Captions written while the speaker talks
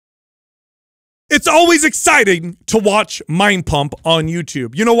It's always exciting to watch Mind Pump on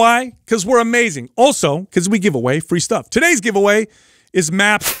YouTube. You know why? Because we're amazing. Also, because we give away free stuff. Today's giveaway is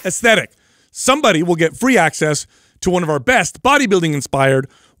MAPS Aesthetic. Somebody will get free access to one of our best bodybuilding-inspired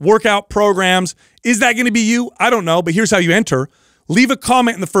workout programs. Is that going to be you? I don't know, but here's how you enter. Leave a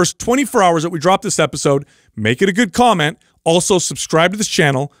comment in the first 24 hours that we drop this episode. Make it a good comment. Also, subscribe to this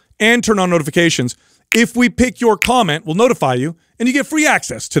channel and turn on notifications. If we pick your comment, we'll notify you, and you get free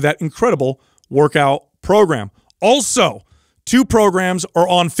access to that incredible workout program. Also, 2 programs are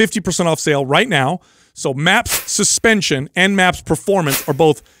on 50% off sale right now. So MAPS Suspension and MAPS Performance are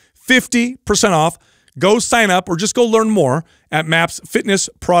both 50% off. Go sign up or just go learn more at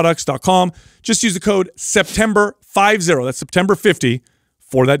mapsfitnessproducts.com. Just use the code September50, that's September 50,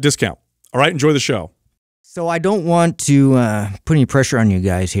 for that discount. All right, enjoy the show. So I don't want to put any pressure on you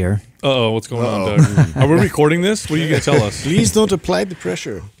guys here. Uh-oh, what's going on, Doug? Are we recording this? What are you going to tell us? Please don't apply the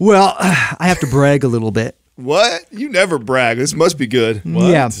pressure. Well, I have to brag a little bit. What? You never brag. This must be good. What?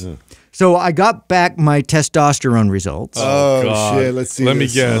 Yeah. So I got back my testosterone results. Oh, God. Shit. Let's see. Let me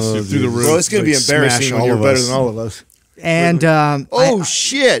guess. You're through the roof. Well, it's going to be embarrassing when you're better than all of us. And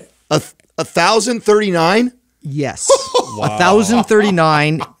shit. 1,039? Yes.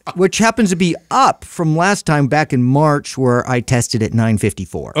 1,039, which happens to be up from last time back in March where I tested at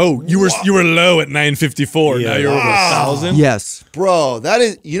 954. Oh, you were low at 954. Yeah. Now you're over 1,000? Yes. Bro, that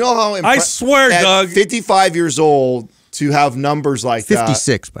is, you know how I swear, at Doug. 55 years old to have numbers like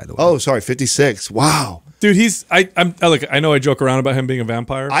 56, by the way. Oh, sorry, 56. Wow. Dude, look, I know I joke around about him being a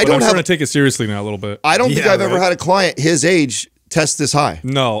vampire, but I'm starting to take it seriously now a little bit. I don't think I've ever had a client his age test this high.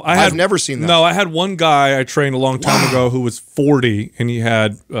 No, I've never seen that. No, I had one guy I trained a long time ago who was 40 and he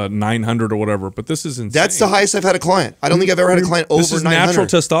had 900 or whatever. But this is insane. That's the highest I've had a client. I don't think I've ever had a client over 900. This is natural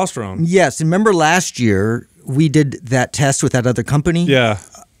testosterone. Yes. And remember last year we did that test with that other company? Yeah.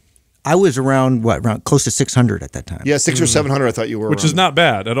 I was around close to 600 at that time. Yeah, 600 or 700. I thought you were. Which is not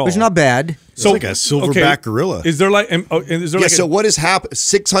bad at all. Which is not bad. So like a silverback gorilla. Is there like? So what is happening?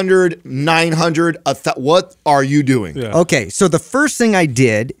 600, 900. What are you doing? Yeah. Okay, so the first thing I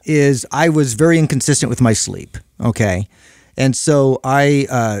did is I was very inconsistent with my sleep. Okay, and so I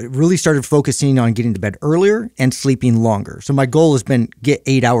really started focusing on getting to bed earlier and sleeping longer. So my goal has been get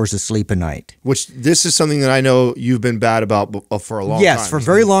 8 hours of sleep a night. Which this is something that I know you've been bad about for a long time. Yes, for a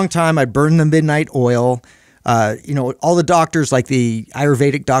very long time. I burned the midnight oil. You know, all the doctors, like the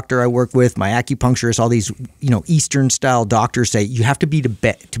Ayurvedic doctor I work with, my acupuncturist, all these, Eastern style doctors say you have to be to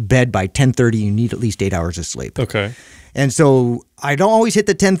bed by 10:30. You need at least 8 hours of sleep. Okay. And so I don't always hit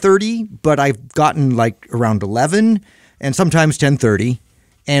the 10:30, but I've gotten like around 11 and sometimes 10:30.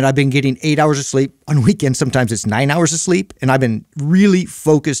 And I've been getting 8 hours of sleep. On weekends, sometimes it's 9 hours of sleep. And I've been really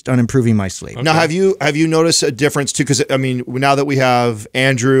focused on improving my sleep. Okay. Now, have you noticed a difference too? Because I mean, now that we have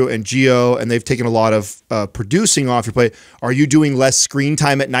Andrew and Gio, and they've taken a lot of producing off your plate, are you doing less screen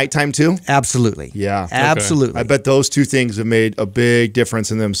time at nighttime too? Absolutely. Yeah. Absolutely. I bet those two things have made a big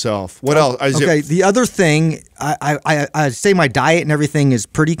difference in themselves. What else? Okay. The other thing, I say my diet and everything is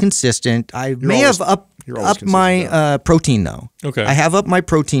pretty consistent. I may have upped my protein though. Okay. I have upped my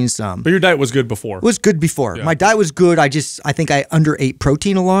protein some. But your diet was good before. It was good before. Yeah. My diet was good. I think I underate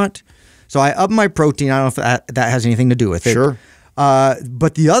protein a lot. So I upped my protein. I don't know if that has anything to do with it. Sure.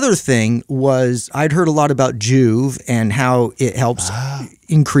 But the other thing was I'd heard a lot about Juve and how it helps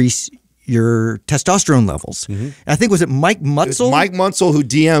increase your testosterone levels. I think, was it Mike Mutzel? Mike Mutzel who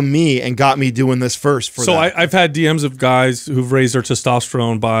DM'd me and got me doing this first. I've had DMs of guys who've raised their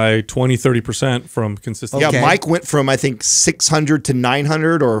testosterone by 20, 30% from consistency. Yeah, Mike went from, I think, 600 to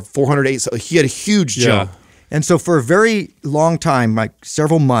 900 or 408. So he had a huge jump. And so for a very long time, like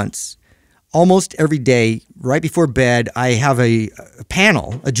several months, almost every day, right before bed, I have a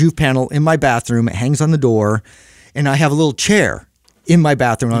Juve panel in my bathroom. It hangs on the door, and I have a little chair in my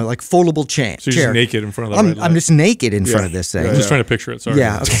bathroom, like foldable chair. So you're just naked in front of that. I'm just naked in front of this thing. I'm just trying to picture it. Sorry.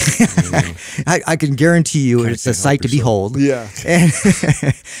 Yeah. Okay. I can guarantee you it's a sight to behold. Yeah.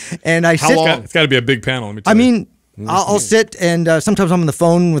 And I sit. It's got to be a big panel. Let me tell you. I'll sit and sometimes I'm on the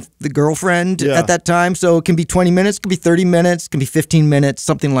phone with the girlfriend at that time. So it can be 20 minutes, it can be 30 minutes, it can be 15 minutes,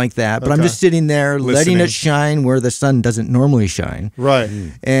 something like that. But I'm just sitting there letting it shine where the sun doesn't normally shine. Right.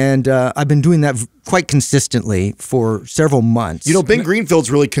 And I've been doing that quite consistently for several months. You know, Ben Greenfield's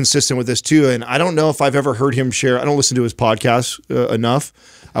really consistent with this too. And I don't know if I've ever heard him share. I don't listen to his podcast enough.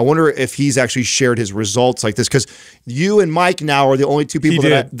 I wonder if he's actually shared his results like this, because you and Mike now are the only two people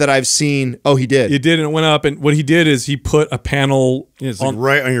that I've seen. Oh, he did. He did, and it went up. And what he did is he put a panel like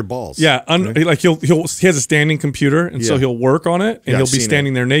right on your balls. Yeah, like he has a standing computer, and so he'll work on it, and he'll be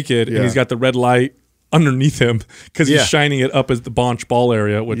standing there naked, and he's got the red light underneath him because he's shining it up as the bonch ball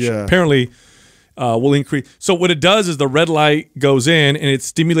area, which apparently will increase. So what it does is the red light goes in and it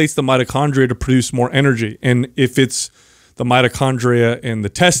stimulates the mitochondria to produce more energy. And if it's the mitochondria in the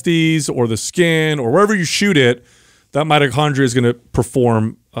testes or the skin or wherever you shoot it, that mitochondria is going to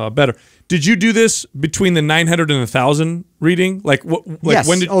perform better. Did you do this between the 900 and 1,000 reading? Like, yes.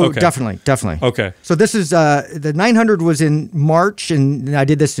 When did? Oh, okay. definitely. Okay. So this is the 900 was in March, and I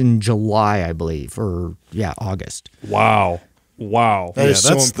did this in July, I believe, or August. Wow. That is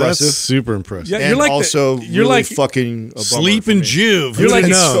so impressive. That's super impressive. Yeah, And you're like also you're really like fucking a bummer Sleep for and me. Juve. You're like,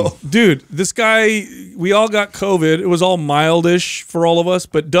 no. dude, this guy, we all got COVID. It was all mildish for all of us.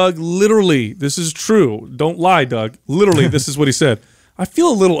 But Doug, literally, this is true. Don't lie, Doug. Literally, this is what he said. I feel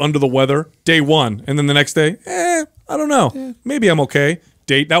a little under the weather day 1. And then the next day, I don't know. Maybe I'm okay.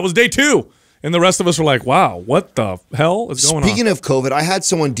 That was day 2. And the rest of us were like, wow, what the hell is going on? Speaking of COVID, I had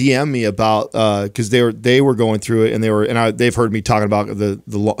someone DM me about because they were going through it, and they've heard me talking about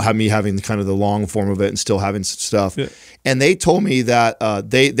me having kind of the long form of it and still having stuff. Yeah. And they told me that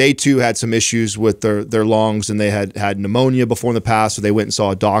they too had some issues with their lungs, and they had pneumonia before in the past, so they went and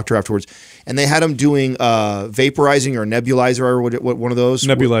saw a doctor afterwards. And they had them doing vaporizing or nebulizer or what one of those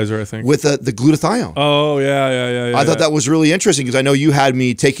nebulizer, I think, with the glutathione. Oh yeah. I thought that was really interesting because I know you had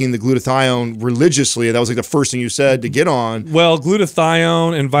me taking the glutathione religiously, and that was like the first thing you said to get on. Well,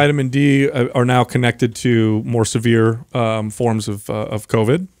 glutathione and vitamin D are now connected to more severe forms of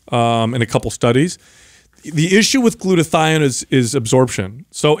COVID in a couple studies. The issue with glutathione is absorption.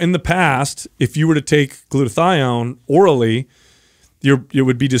 So in the past, if you were to take glutathione orally, it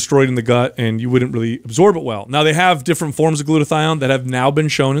would be destroyed in the gut and you wouldn't really absorb it well. Now they have different forms of glutathione that have now been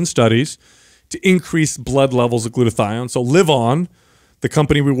shown in studies to increase blood levels of glutathione. So Live On, the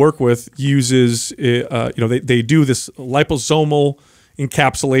company we work with, uses they do this liposomal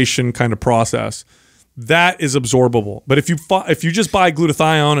encapsulation kind of process. That is absorbable. But if you just buy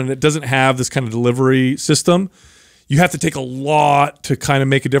glutathione and it doesn't have this kind of delivery system, you have to take a lot to kind of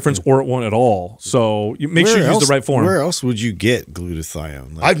make a difference, or it won't at all. So you make sure you use the right form. Where else would you get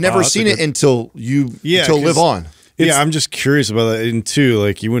glutathione? Like, I've never seen it until Live On. I'm just curious about that. And too,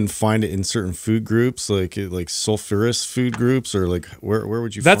 like you wouldn't find it in certain food groups, like sulfurous food groups, or like where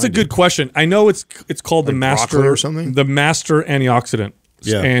would you? That's find a good question. I know it's called like the master or something. The master antioxidant.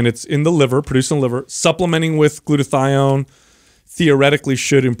 Yeah. And it's in the liver, produced in the liver. Supplementing with glutathione theoretically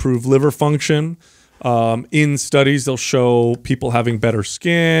should improve liver function. In studies, they'll show people having better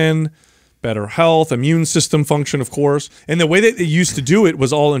skin, better health, immune system function, of course. And the way that they used to do it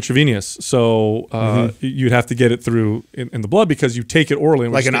was all intravenous. So you'd have to get it through in the blood because you take it orally.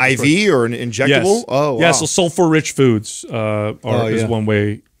 Like an IV or an injectable? Yes. Oh, wow. Yeah, so sulfur-rich foods is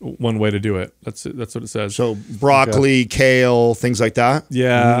one way to do it. That's what it says. So broccoli, kale, things like that?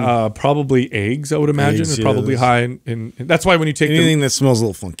 Yeah, probably eggs, I would imagine. Eggs, are probably high in that's why when you take anything that smells a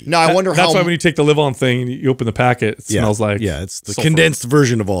little funky. No, I wonder that's why when you take the Live On thing and you open the packet, it smells like it's the sulfur. condensed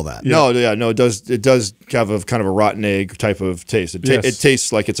version of all that. No, it does have a kind of a rotten egg type of taste. It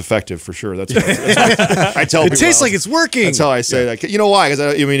tastes like it's effective for sure. That's I tell people. It tastes like it's working. That's how I say that. You know why?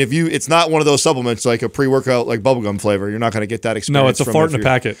 Because I mean, it's not one of those supplements like a pre-workout like bubblegum flavor. You're not going to get that experience. No, it's a fart in a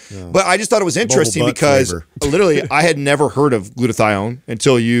packet. Yeah. But I just thought it was interesting butt because flavor. literally I had never heard of glutathione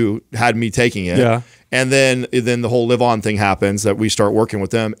until you had me taking it. Yeah. And then the whole Live On thing happens that we start working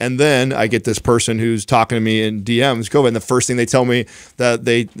with them. And then I get this person who's talking to me in DMs, COVID, and the first thing they tell me that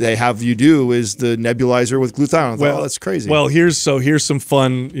they have you do is the nebulizer with glutathione. Well, that's crazy. Well, here's some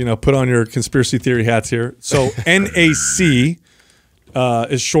fun, put on your conspiracy theory hats here. So NAC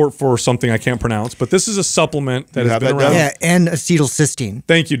is short for something I can't pronounce, but this is a supplement that has been around. Yeah, N-Acetylcysteine.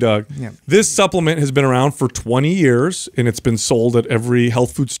 Thank you, Doug. Yeah. This supplement has been around for 20 years, and it's been sold at every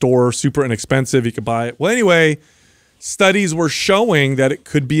health food store, super inexpensive. You could buy it. Well, anyway, studies were showing that it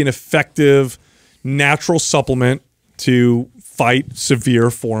could be an effective natural supplement to fight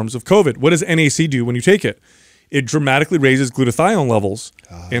severe forms of COVID. What does NAC do when you take it? It dramatically raises glutathione levels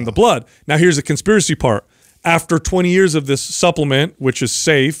in the blood. Now, here's the conspiracy part. After 20 years of this supplement, which is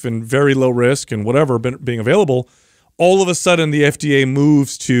safe and very low risk and whatever being available, all of a sudden the FDA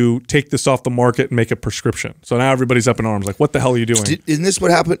moves to take this off the market and make a prescription. So now everybody's up in arms. Like, what the hell are you doing? Isn't this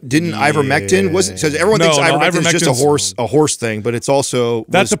what happened? Didn't ivermectin? Because everyone thinks ivermectin is just a horse thing, but it's also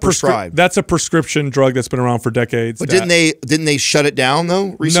prescribed. That's a prescription drug that's been around for decades. But didn't they shut it down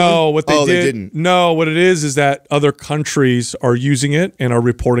though recently? No, they didn't. No, what it is that other countries are using it and are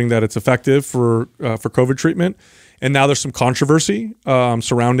reporting that it's effective for COVID treatment. And now there's some controversy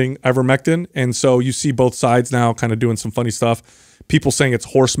surrounding ivermectin. And so you see both sides now kind of doing some funny stuff. People saying it's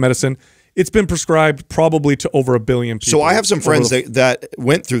horse medicine. it's been prescribed probably to over 1 billion people. So I have some friends that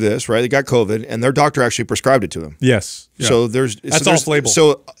went through this, right? They got COVID, and their doctor actually prescribed it to them. Yes. Yeah. So that's off-label.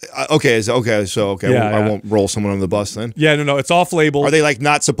 So okay, I won't roll someone on the bus then. Yeah, no, it's off-label. Are they like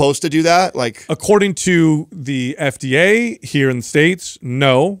not supposed to do that? Like according to the FDA here in the States,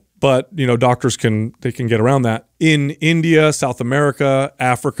 no. But you know, doctors can get around that. In India, South America,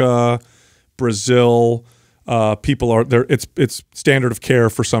 Africa, Brazil. People are there. It's standard of care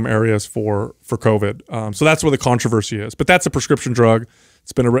for some areas for COVID. So that's where the controversy is. But that's a prescription drug.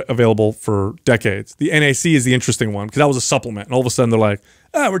 It's been available for decades. The NAC is the interesting one because that was a supplement, and all of a sudden they're like,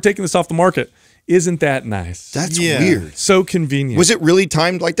 we're taking this off the market. Isn't that nice? That's weird. So convenient. Was it really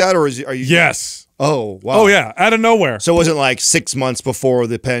timed like that, or are you? Yes. Oh wow. Oh yeah, out of nowhere. So it wasn't like 6 months before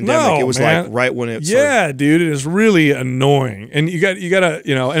the pandemic. No, it was man. like right when it. Yeah, dude, it is really annoying. And you gotta,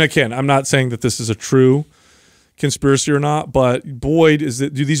 you know. And again, I'm not saying that this is a true conspiracy or not, but boy, do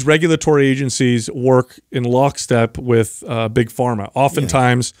these regulatory agencies work in lockstep with big pharma.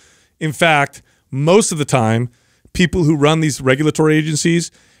 Oftentimes, in fact, most of the time, people who run these regulatory agencies,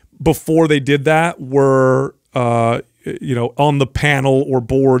 before they did that, were on the panel or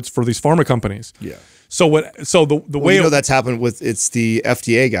boards for these pharma companies. Yeah. So the way that's happened with it's the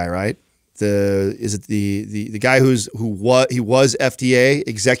FDA guy, right? The guy who was FDA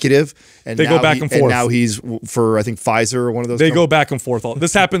executive, and they go back and forth. And now he's for I think Pfizer or one of those. They go back and forth.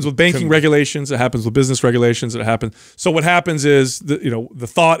 This happens with banking regulations. It happens with business regulations. It happens. So what happens is the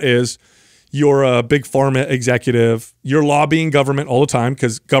thought is you're a big pharma executive. You're lobbying government all the time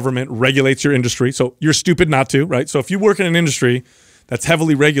because government regulates your industry. So you're stupid not to, right? So if you work in an industry that's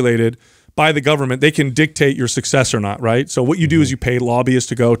heavily regulated by the government, they can dictate your success or not, right? So what you do is you pay lobbyists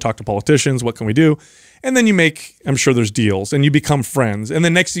to go talk to politicians. What can we do? And then you make, I'm sure there's deals, and you become friends. And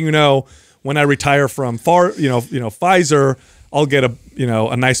then next thing you know, when I retire from Pfizer, I'll get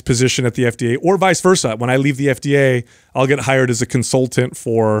a nice position at the FDA, or vice versa. When I leave the FDA, I'll get hired as a consultant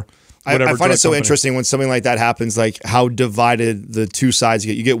for whatever. I find it so company. interesting when something like that happens, like how divided the two sides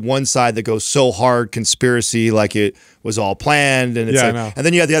get. You get one side that goes so hard conspiracy, like it was all planned, and it's and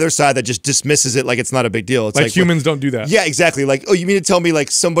then you have the other side that just dismisses it like it's not a big deal. It's like humans don't do that. Yeah, exactly. Like, oh, you mean to tell me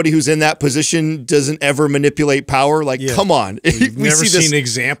like somebody who's in that position doesn't ever manipulate power? Like, come on. We've never seen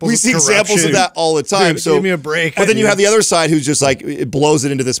examples. We see examples of that all the time. Dude, so give me a break. But then you have the other side who's just like it blows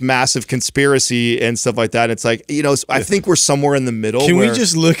it into this massive conspiracy and stuff like that. It's like, I think we're somewhere in the middle. Can we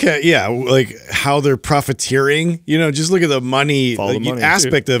just look at like how they're profiteering? Just look at the money,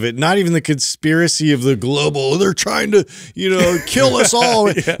 aspect of it. Not even the conspiracy of the global. They're trying to, kill us all.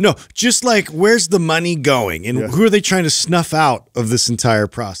 No, just like where's the money going, and who are they trying to snuff out of this entire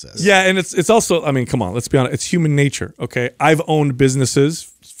process? Yeah, and it's also, I mean, come on, let's be honest. It's human nature. Okay, I've owned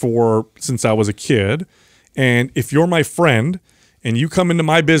businesses since I was a kid, and if you're my friend and you come into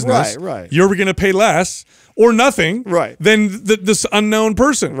my business, you're going to pay less or nothing than this unknown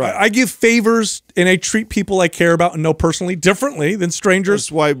person. I give favors and I treat people I care about and know personally differently than strangers.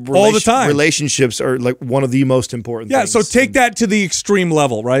 That's why all the time. Relationships are like one of the most important things. So take that to the extreme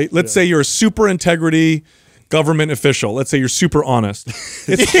level, right? Let's say you're a super integrity government official. Let's say you're super honest.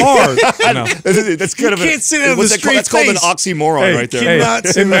 It's hard. I know. That's kind of can't sit in the straight That's called an oxymoron right there.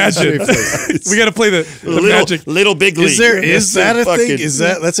 Imagine. We got to play the magic. Little big league. Is that a thing?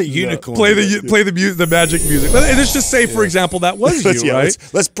 That's a unicorn? Play the magic music. Let's just say, for example, that was you, right?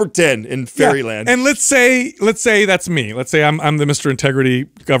 Let's pretend in fairyland. And let's say that's me. Let's say I'm the Mr. Integrity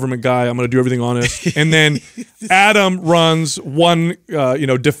government guy. I'm going to do everything honest. And then Adam runs one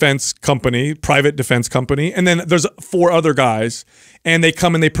defense company, private defense company. And then there's 4 other guys, and they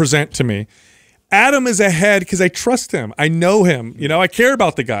come and they present to me. Adam is ahead because I trust him. I know him. I care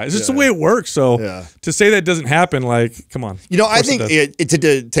about the guy. It's just the way it works. So to say that doesn't happen, like, come on. I think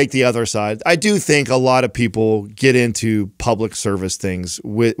to take the other side, I do think a lot of people get into public service things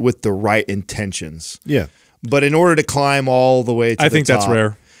with the right intentions. Yeah. But in order to climb all the way to the top, I think that's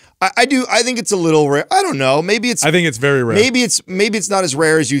rare. I do. I think it's a little rare. I don't know. Maybe it's. I think it's very rare. Maybe it's not as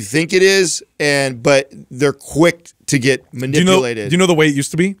rare as you think it is, but they're quick to get manipulated. Do you know the way it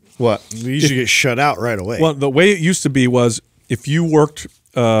used to be? What? You usually get shut out right away. Well, the way it used to be was if you worked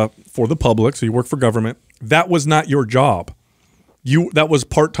for the public, so you worked for government, that was not your job. That was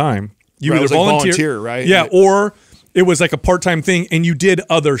part time. You either volunteer, right? Yeah, or it was like a part time thing, and you did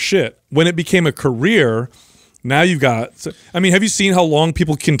other shit. When it became a career. Now you've got. I mean, have you seen how long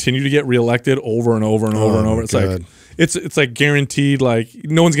people continue to get reelected over and over and over and over? It's like it's like guaranteed. Like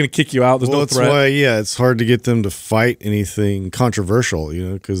no one's going to kick you out. There's no threat. That's why, it's hard to get them to fight anything controversial.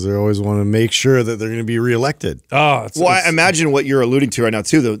 Because they always want to make sure that they're going to be reelected. I imagine what you're alluding to right now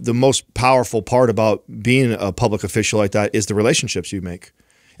too. The most powerful part about being a public official like that is the relationships you make.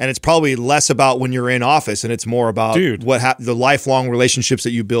 and it's probably less about when you're in office, and it's more about the lifelong relationships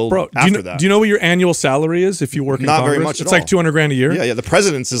that you build after that. Do you know what your annual salary is if you work in Congress? Not very much. It's like $200,000 a year. Yeah. The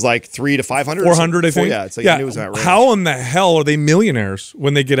president's is like $300 to $500, 400, I think. Yeah, it's like it was that range. How in the hell are they millionaires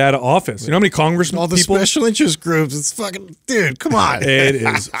when they get out of office? You know how many congressmen? All the special interest groups. It's fucking, dude. Come on. It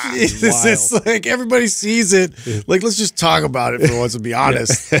is. It's like everybody sees it. Like, let's just talk about it for once and be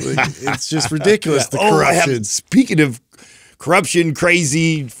honest. Like, it's just ridiculous. The corruption. Speaking of corruption,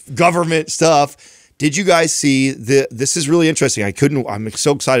 crazy government stuff. Did you guys see this is really interesting. I'm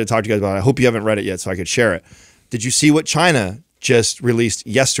so excited to talk to you guys about it. I hope you haven't read it yet so I could share it. Did you see what China just released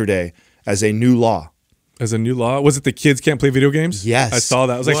yesterday as a new law? As a new law? Was it the kids can't play video games? Yes. I saw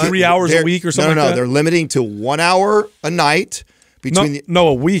that. It was like 3 hours a week or something like that? No, they're limiting to 1 hour a night.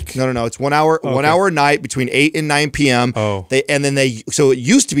 A week. No. It's 1 hour, 1 hour a night between 8 and 9 p.m. Oh. So it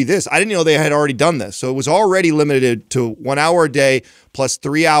used to be this. I didn't know they had already done this. So it was already limited to 1 hour a day plus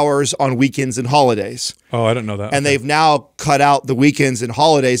 3 hours on weekends and holidays. Oh, I didn't know that. And they've now cut out the weekends and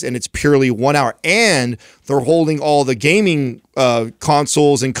holidays, and it's purely 1 hour. And they're holding all the gaming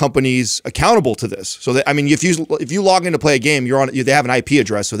consoles and companies accountable to this. So if you log in to play a game, they have an IP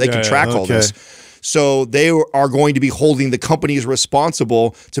address, so they can track all this. So they are going to be holding the companies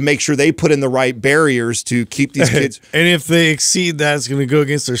responsible to make sure they put in the right barriers to keep these kids. And if they exceed that, it's going to go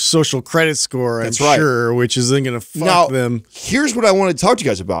against their social credit score, I'm sure, which is then going to fuck them. Here's what I want to talk to you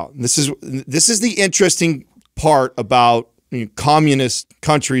guys about. This is the interesting part about communist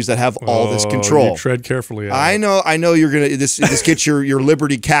countries that have all this control. You tread carefully. I know you're gonna this gets your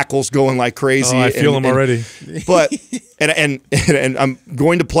liberty cackles going like crazy. I feel them already. But and I'm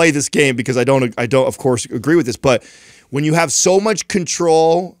going to play this game because I don't of course agree with this. But when you have so much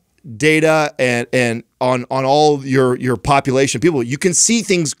control, data, and on all your population, people, you can see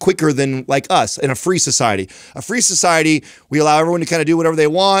things quicker than like us in a free society. A free society, we allow everyone to kind of do whatever they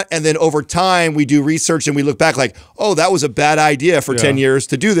want, and then over time we do research and we look back like, oh, that was a bad idea for 10 years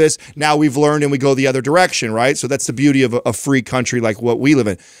to do this. Now we've learned and we go the other direction, right? So that's the beauty of a free country like what we live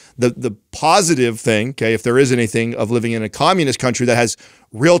in. The positive thing, okay, if there is anything of living in a communist country that has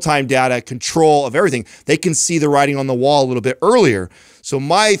real-time data, control of everything, they can see the writing on the wall a little bit earlier. So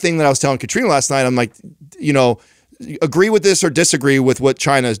my thing that I was telling Katrina last night, I'm like, agree with this or disagree with what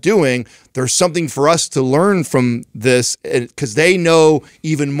China is doing. There's something for us to learn from this because they know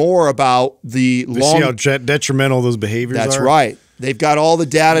even more about the see how detrimental those behaviors are? That's right. They've got all the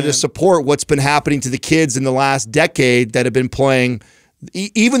data to support what's been happening to the kids in the last decade that have been playing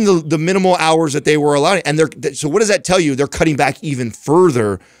even the minimal hours that they were allowing. And so what does that tell you? They're cutting back even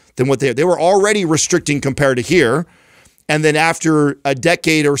further than what they were already restricting compared to here. And then after a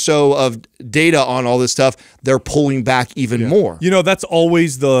decade or so of data on all this stuff, they're pulling back even more. That's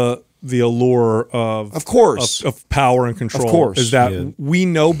always the allure of course of power and control. Of course, is that we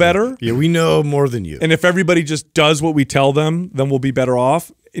know better. Yeah, we know more than you. And if everybody just does what we tell them, then we'll be better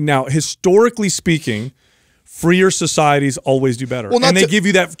off. Now, historically speaking, freer societies always do better. And they give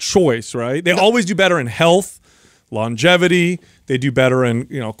you that choice, right? They always do better in health, longevity. They do better in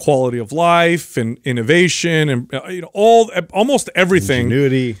quality of life and innovation and almost everything.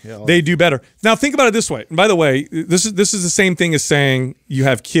 Ingenuity. They do better. Now think about it this way. And by the way, this is the same thing as saying you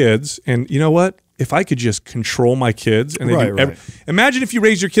have kids, and you know what? If I could just control my kids, and they imagine if you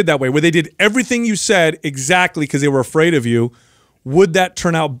raised your kid that way, where they did everything you said exactly because they were afraid of you. Would that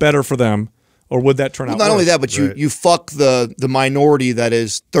turn out better for them? Or would that turn out not worse? only that, but you fuck the minority that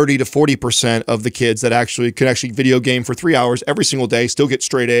is 30 to 40% of the kids that can actually video game for 3 hours every single day, still get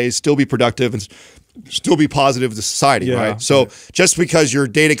straight A's, still be productive, and still be positive to society, right? So just because your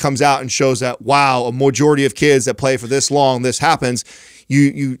data comes out and shows that, wow, a majority of kids that play for this long, this happens,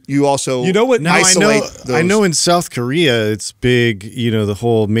 you also isolate those. I know in South Korea it's big, the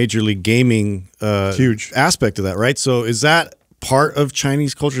whole Major League Gaming huge aspect of that, right? So is that part of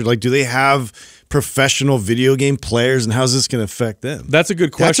Chinese culture? Like, do they have professional video game players, and how's this going to affect them? That's a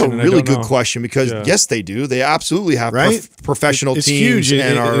good question. That's a really good question because yes, they do. They absolutely have professional teams. It's huge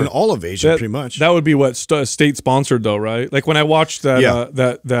in all of Asia, pretty much. That would be what state sponsored though, right? Like when I watched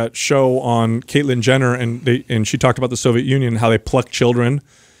that that show on Caitlyn Jenner, and she talked about the Soviet Union, how they pluck children,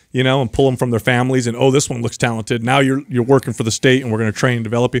 and pull them from their families, and this one looks talented. Now you're working for the state, and we're going to train and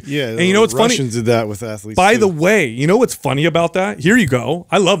develop you. Yeah, and what's funny? Russians did that with athletes. By the way, what's funny about that? Here you go.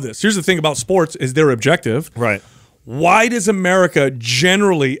 I love this. Here's the thing about sports: is they're objective. Right. Why does America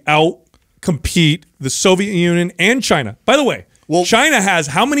generally out-compete the Soviet Union and China? By the way, China has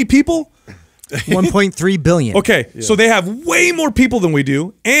how many people? 1.3 billion. Okay, so they have way more people than we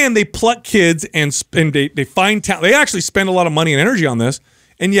do, and they pluck kids and they find talent. They actually spend a lot of money and energy on this.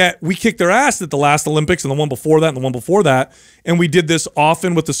 And yet we kicked their ass at the last Olympics and the one before that and the one before that. And we did this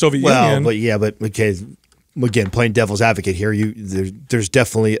often with the Soviet Union. But okay. Again, playing devil's advocate here, there's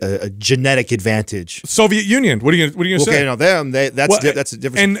definitely a genetic advantage. Soviet Union. What are you going to say? Okay, no, that's a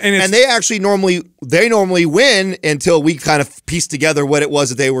difference. And they actually normally win until we kind of piece together what it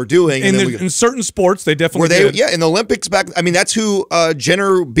was that they were doing. And in certain sports, they definitely did. Yeah, in the Olympics back. I mean, that's who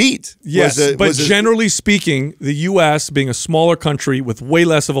Jenner beat. Yes, but generally speaking, the U.S. being a smaller country with way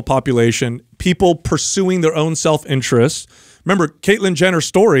less of a population, people pursuing their own self-interest. Remember, Caitlyn Jenner's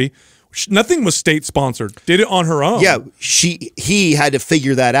story. Nothing was state sponsored. Did it on her own. Yeah, he had to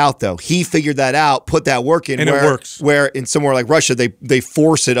figure that out though. He figured that out, put that work in, and it works. Where in somewhere like Russia, they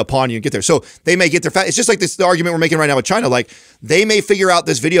force it upon you to get there. So they may get there fast. It's just like the argument we're making right now with China. Like they may figure out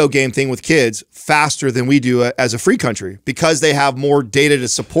this video game thing with kids faster than we do as a free country because they have more data to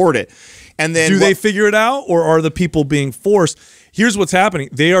support it. And then do they figure it out, or are the people being forced? Here's what's happening: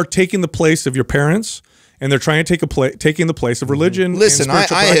 they are taking the place of your parents. And they're trying to taking the place of religion. Listen, I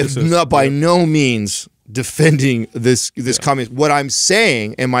have not by no means defending this communist. What I'm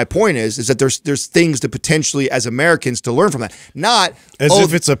saying, and my point is that there's things to potentially as Americans to learn from that. Not as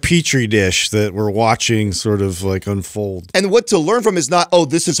if it's a petri dish that we're watching sort of like unfold. And what to learn from is not, oh,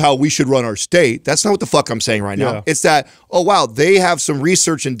 this is how we should run our state. That's not what the fuck I'm saying right now. It's that, oh wow, they have some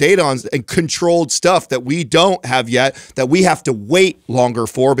research and data on and controlled stuff that we don't have yet, that we have to wait longer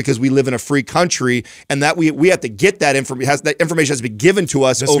for because we live in a free country, and that we have to get that information. That information has to be given to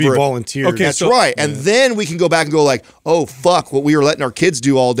us over. Has to be volunteered. Okay, that's right. And then we can go back and go like, oh fuck, what we were letting our kids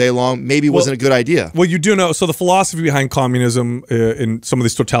do all day long maybe wasn't a good idea. Well, you do know. So the philosophy behind communism in some of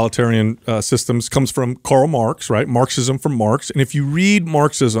these totalitarian systems comes from Karl Marx, right? Marxism from Marx. And if you read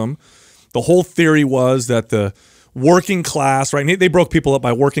Marxism, the whole theory was that the working class, right? And they broke people up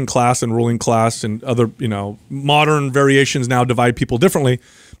by working class and ruling class, and other, modern variations now divide people differently.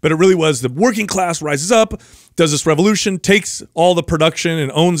 But it really was the working class rises up, does this revolution, takes all the production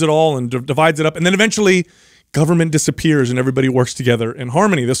and owns it all and divides it up. And then eventually government disappears and everybody works together in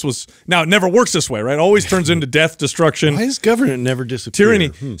harmony. Now it never works this way, right? It always turns into death, destruction. Why does government never disappear?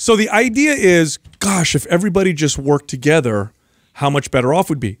 Tyranny. So the idea is, gosh, if everybody just worked together, how much better off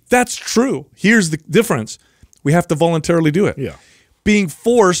we'd be. That's true. Here's the difference. We have to voluntarily do it. Yeah. Being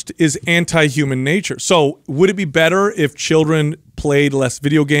forced is anti-human nature. So would it be better if children played less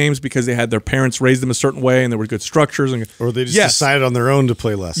video games because they had their parents raise them a certain way and there were good structures? Or they just decided on their own to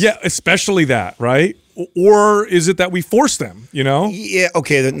play less. Yeah, especially that, right? Or is it that we force them, Yeah,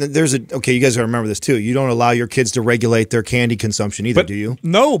 okay, you guys gotta remember this too. You don't allow your kids to regulate their candy consumption either, do you?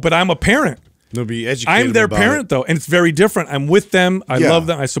 No, but I'm a parent. They'll be educated. I'm their parent, though, and it's very different. I'm with them. I love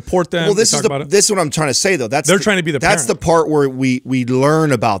them. I support them. Well, this is what I'm trying to say, though. They're trying to be the That's parent. the part where we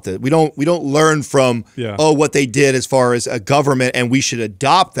learn about this. We don't learn from what they did as far as a government, and we should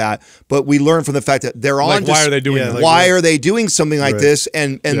adopt that. But we learn from the fact that they're on. Why are they doing that? Why are they doing something like this?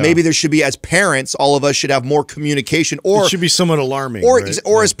 And maybe there should be, as parents, all of us should have more communication. Or it should be somewhat alarming.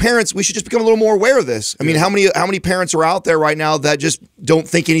 Or as parents, we should just become a little more aware of this. I mean, how many parents are out there right now that just don't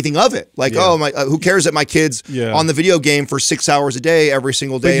think anything of it? Like, who cares that my kids on the video game for 6 hours a day every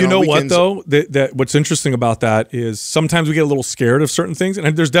single day. But you know what though? That what's interesting about that is sometimes we get a little scared of certain things,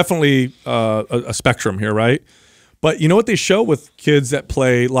 and there's definitely a spectrum here, right? But you know what they show with kids that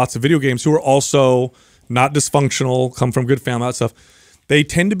play lots of video games who are also not dysfunctional, come from good family, that stuff. They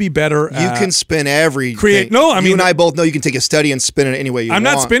tend to be better at... You can spin every... You and I both know you can take a study and spin it any way you want. I'm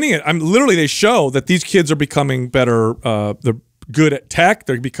not spinning it. Literally, they show that these kids are becoming better. They're good at tech.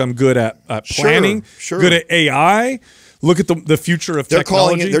 They become good at planning. Good at AI. Look at the future of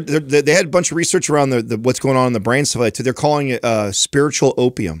technology. They're calling it... They had a bunch of research around what's going on in the brain stuff like that. They're calling it spiritual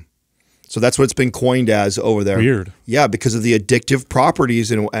opium. So that's what it's been coined as over there. Weird. Yeah, because of the addictive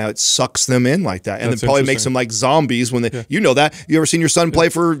properties, and it sucks them in like that. And it probably makes them like zombies when they, you know that. You ever seen your son play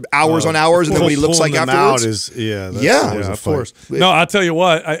for hours on hours, and then what he looks like afterwards? Of course. No, I'll tell you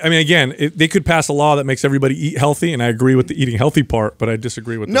what. I mean, again, they could pass a law that makes everybody eat healthy, and I agree with the eating healthy part, but I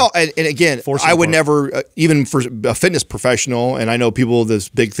disagree with and again, I would never, even for a fitness professional, and I know people, this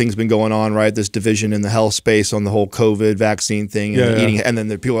big thing's been going on, right? This division in the health space on the whole COVID vaccine thing, and eating, and then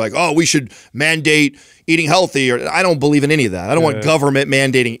the people are like, oh, we should mandate eating healthy, or I don't believe in any of that. I don't want government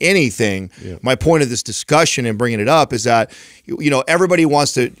mandating anything. My point of this discussion and bringing it up is that, everybody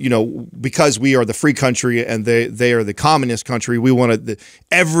wants to, because we are the free country and they are the communist country, we want to,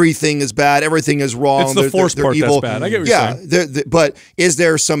 everything is bad, everything is wrong. It's the forced part that's bad. I get what you're saying. But is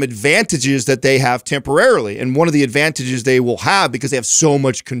there some advantages that they have temporarily? And one of the advantages they will have, because they have so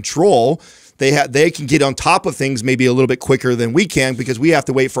much control, they can get on top of things maybe a little bit quicker than we can, because we have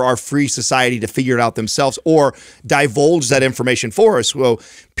to wait for our free society to figure it out themselves or divulge that information for us. Well,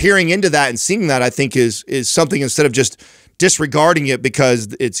 peering into that and seeing that, I think is something, instead of just disregarding it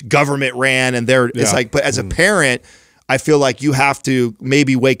because it's government ran and it's like, but as a parent, I feel like you have to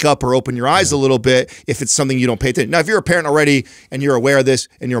maybe wake up or open your eyes a little bit if it's something you don't pay attention. Now, if you're a parent already and you're aware of this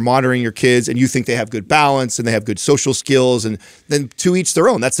and you're monitoring your kids and you think they have good balance and they have good social skills, and then to each their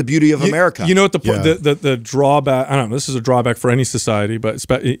own. That's the beauty of America. You know what the drawback, I don't know, this is a drawback for any society, but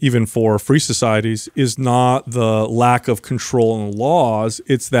even for free societies, is not the lack of control and laws.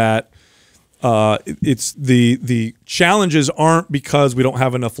 It's that it's the challenges aren't because we don't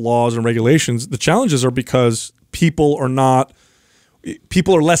have enough laws and regulations. The challenges are because people are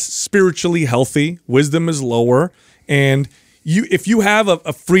less spiritually healthy. Wisdom is lower, and if you have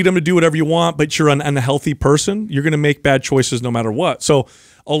a freedom to do whatever you want, but you're an unhealthy person, you're going to make bad choices no matter what. So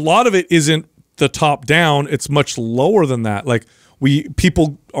a lot of it isn't the top down; it's much lower than that. Like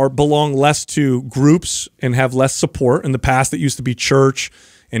people belong less to groups and have less support. In the past, it used to be church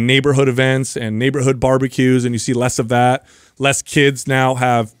and neighborhood events and neighborhood barbecues, and you see less of that. Less kids now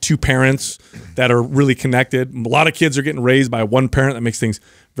have two parents that are really connected. A lot of kids are getting raised by one parent. That makes things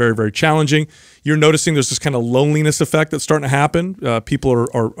very, very challenging. You're noticing there's this kind of loneliness effect that's starting to happen. People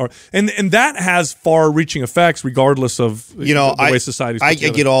are and that has far-reaching effects regardless of the way society's I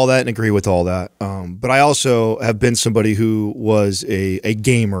get all that and agree with all that. But I also have been somebody who was a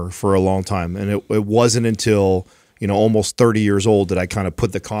gamer for a long time, and it wasn't until almost 30 years old that I kind of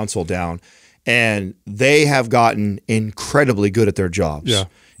put the console down. And they have gotten incredibly good at their jobs. Yeah.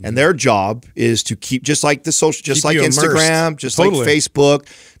 And their job is to keep, just like the social, just like Instagram, just like Facebook,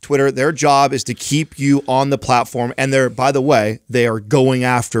 Twitter, their job is to keep you on the platform. And by the way, they are going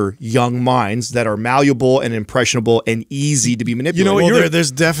after young minds that are malleable and impressionable and easy to be manipulated.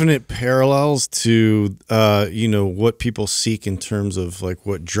 There's definite parallels to, what people seek in terms of like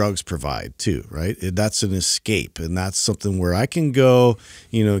what drugs provide too, right? That's an escape. And that's something where I can go,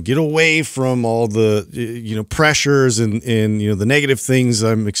 get away from all the, pressures and the negative things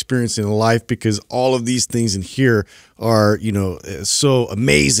I'm experiencing in life, because all of these things in here are, so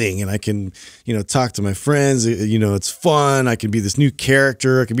amazing. And I can, talk to my friends, it's fun. I can be this new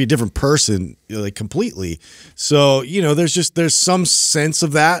character. I can be a different person, like completely. So, there's some sense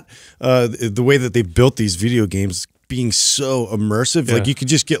of that, the way that they built these video games being so immersive. Yeah. Like you could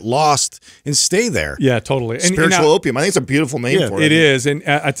just get lost and stay there. Yeah, totally. Spiritual opium. I think it's a beautiful name for it. It is. And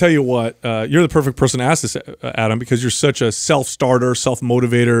I tell you what, you're the perfect person to ask this, Adam, because you're such a self-starter,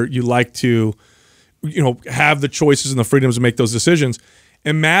 self-motivator. You like to, have the choices and the freedoms to make those decisions.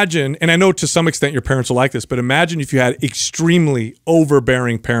 Imagine, and I know to some extent your parents will like this, but imagine if you had extremely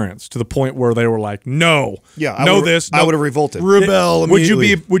overbearing parents to the point where they were like, no, I would have revolted. Rebel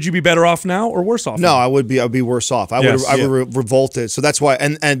immediately. Would you be better off now or worse off? No, I would be worse off. I would have revolted. So that's why,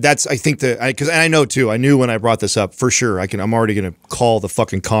 and that's, I think that, because I know too, I knew when I brought this up for sure, I'm already going to call the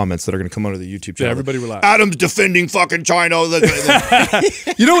fucking comments that are going to come under the YouTube channel. Yeah, everybody relax. Adam's defending fucking China.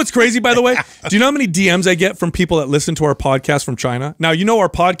 You know what's crazy, by the way? Do you know how many DMs I get from people that listen to our podcast from China? Now, our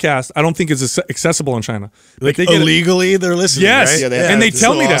podcast, I don't think is accessible in China. Like they illegally, they're listening. Yes, right? and they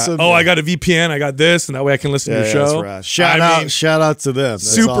tell me that. Oh, I got a VPN, I got this, and that way I can listen to your show. Shout out to them. That's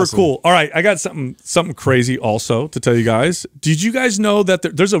super awesome. Cool. All right, I got something crazy also to tell you guys. Did you guys know that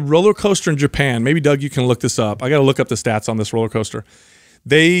there's a roller coaster in Japan? Maybe Doug, you can look this up. I got to look up the stats on this roller coaster.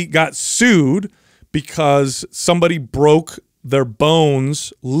 They got sued because somebody broke their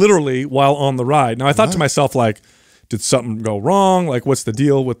bones literally while on the ride. Now I thought to myself, like, did something go wrong? Like, what's the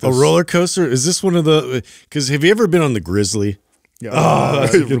deal with this? A roller coaster? Is this one of the? Because have you ever been on the Grizzly? Yeah. Oh,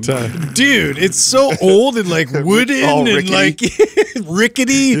 that's a good time. Dude, it's so old and like wooden and like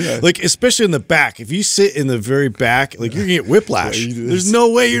rickety. Yeah. Like, especially in the back. If you sit in the very back, like you're gonna get whiplash. There's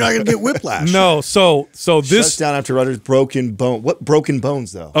no way you're not gonna get whiplash. No, so this shuts down after Rutter's broken bone. What broken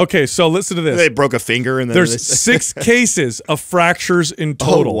bones though? Okay, so listen to this. They broke a finger and then there's 6 cases of fractures in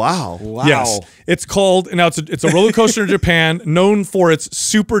total. Oh, wow. Yes. It's called, and now it's a roller coaster in Japan known for its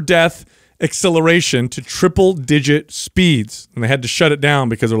super death acceleration to triple-digit speeds, and they had to shut it down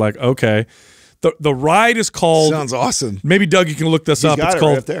because they're like, okay. The ride is called. Sounds awesome. Maybe Doug, you can look this up. It's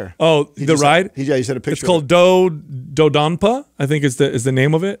called right up there. Oh, the ride. He said a picture. It's called Dodonpa. I think is the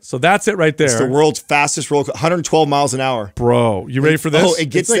name of it. So that's it right there. It's the world's fastest roller coaster, 112 miles an hour. Bro, you ready for this? Oh, it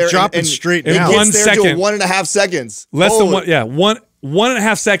gets like there dropping straight in down. 1 second. To 1.5 seconds. Less than one. Yeah,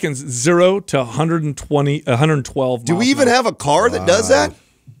 1.5 seconds. 0 to 112. Do we even have a car that does that?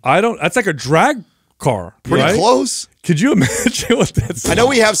 I don't. That's like a drag car. Pretty close. Could you imagine what that's? I know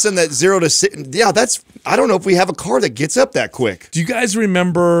we have some that 0 to 6. Yeah, that's. I don't know if we have a car that gets up that quick. Do you guys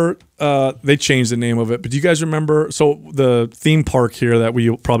remember? They changed the name of it, but do you guys remember? So the theme park here that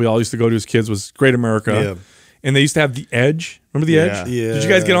we probably all used to go to as kids was Great America, and they used to have the Edge. Remember the Edge? Yeah. Did you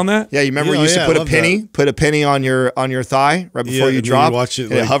guys get on that? Yeah, you remember you used to put a penny on your thigh right before you drop. Watch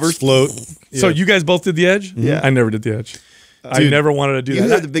it, it hovers, float. So you guys both did the Edge? Yeah. I never did the Edge. I never wanted to do that.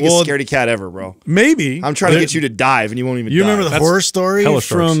 You're the biggest scaredy cat ever, bro. Maybe. I'm trying to get you to dive, and you won't even. You dive. remember the horror story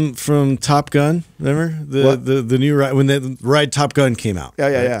from Top Gun? Remember the new ride when the ride Top Gun came out?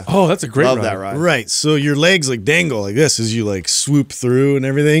 Yeah. Oh, that's a great Love ride. that ride. Right. So your legs like dangle like this as you like swoop through and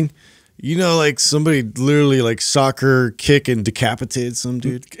everything. You know, like somebody literally like soccer kick and decapitated some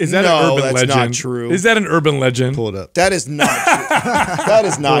dude. Is that an urban legend? Not true. Is that an urban legend? Pull it up. That is not. That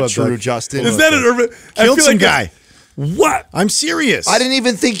is not true, Justin. Is that an urban? Killed some guy. What? I'm serious. I didn't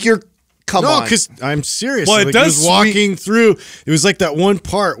even think you're. Come on. No, because I'm serious. Well, it like, does he was walking through. It was like that one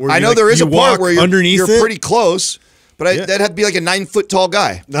part where I know there is a part where you're underneath you're pretty close, but that'd have to be like a 9-foot tall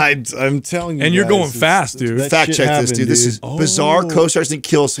guy. I'm telling you, and you're guys, going fast, dude. Fact check this, dude. This is bizarre. Co-stars and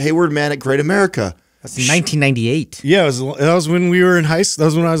kills Hayward Man at Great America. That's 1998. Yeah, that was when we were in high school. That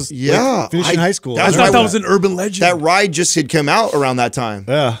was when I was finishing high school. I thought that was an urban legend. That ride just had come out around that time.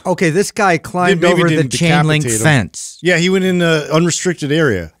 Yeah. Okay, this guy climbed over the chain link fence. Yeah, he went in an unrestricted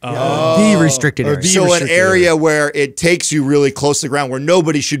area. The restricted area. So an area where it takes you really close to the ground where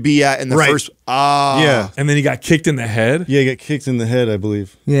nobody should be at in the first. Yeah. And then he got kicked in the head? Yeah, he got kicked in the head, I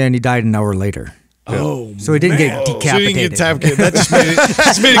believe. Yeah, and he died an hour later. Oh, so he didn't get decapitated. So he didn't get decapitated. That just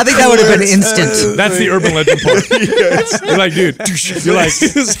made it, I think that would have been instant. That's the urban legend part. You're like, dude, you're like,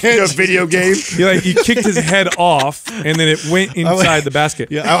 a video game. You're like, he kicked his head off, and then it went inside the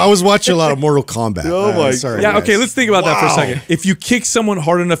basket. Yeah, I was watching a lot of Mortal Kombat. Oh my! Sorry. Yeah, guys. okay. Let's think about that for a second. If you kick someone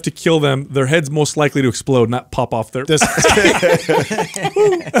hard enough to kill them, their head's most likely to explode, not pop off their.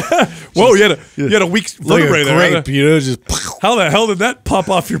 Whoa! You had a weak vertebrae there. Grape, you know, just. How the hell did that pop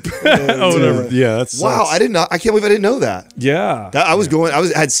off your? Oh, whatever. Yeah, that's. Wow, I did not. I can't believe I didn't know that. Yeah, I was going. I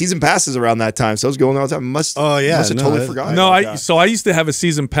had season passes around that time, so I was going all the time. Must have totally forgotten. No, I used to have a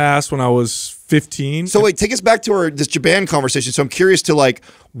season pass when I was 15. So wait, take us back to this Japan conversation. So I'm curious to like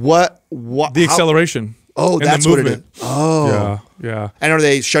what the acceleration. Oh, that's what it is. Oh, yeah. And are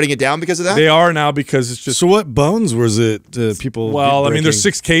they shutting it down because of that? They are now because it's just. So what bones was it? People. Well, I mean, there's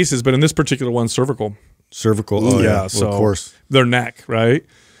 6 cases, but in this particular one, cervical. Cervical. Oh yeah. So of course, their neck, right?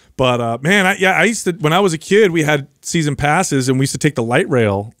 But man, I used to, when I was a kid, we had season passes, and we used to take the light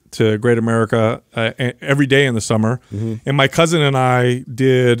rail to Great America every day in the summer. And my cousin and I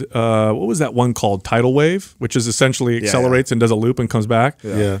did what was that one called? Tidal Wave, which is essentially accelerates and does a loop and comes back.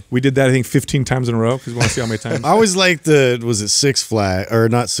 Yeah. We did that I think 15 times in a row because we want to see how many times. I always liked was it Six Flags or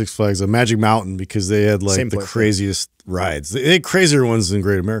not Six Flags, Magic Mountain, because they had like the craziest rides. They had crazier ones than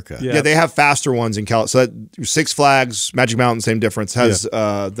Great America. Yeah, they have faster ones in California. So that Six Flags, Magic Mountain, same difference. Has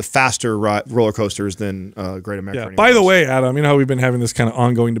the faster roller coasters than Great America. Yeah. By the way, Adam, you know how we've been having this kind of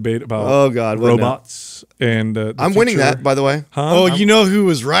ongoing debate about robots and I'm winning that, by the way. Huh? Oh, you know who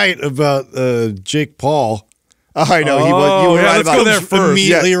was right about Jake Paul? Oh, I know. You were right about go there first.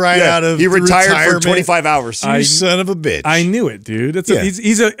 Immediately out of he retired retirement. for 25 hours. You son of a bitch. I knew it, dude.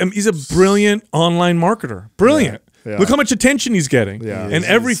 He's a brilliant online marketer. Brilliant. Yeah. Look how much attention he's getting. Yeah. And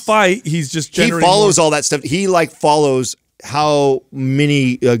every fight, he's just generating. He follows all that stuff. He like follows how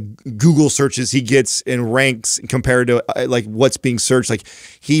many Google searches he gets and ranks compared to like what's being searched. Like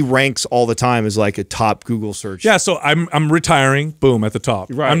he ranks all the time as like a top Google search. Yeah, so I'm retiring, boom, at the top.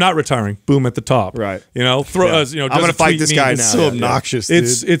 Right. I'm not retiring, boom, at the top. Right. You know, I'm gonna fight this guy now. It's so obnoxious, dude.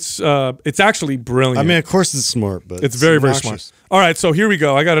 It's actually brilliant. I mean, of course it's smart, but it's very, very smart. All right, so here we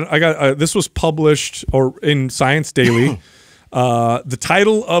go. I got this was published in Science Daily. The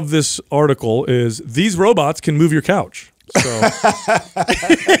title of this article is "These Robots Can Move Your Couch." So,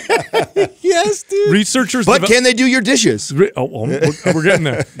 yes, dude. Researchers, but can they do your dishes? We're getting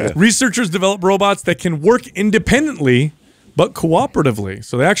there. Researchers develop robots that can work independently but cooperatively.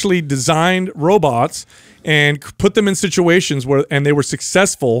 So they actually designed robots and put them in situations and they were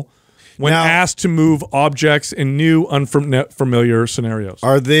successful when asked to move objects in new, unfamiliar scenarios.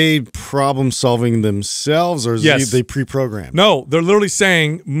 Are they problem solving themselves, or is they pre-programmed? No, they're literally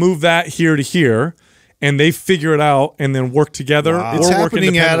saying move that here to here. and they figure it out and then work together. Wow. Or It's work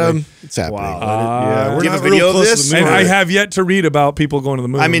happening, independently. Adam. It's happening. Yeah, We're do you not have a video real of close to this? the moon. And I have yet to read about people going to the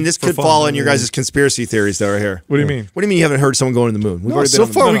moon. I mean, this for could fun. fall in your guys' conspiracy theories that are here. What do you mean? What do you mean you haven't heard someone going to the moon? We've No, already been so on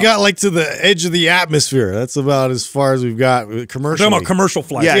the far moon. we got like to the edge of the atmosphere. That's about as far as we've got We're commercially. talking about commercial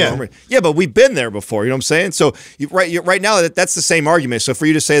flights. Yeah, but we've been there before. You know what I'm saying? So right now that's the same argument. So for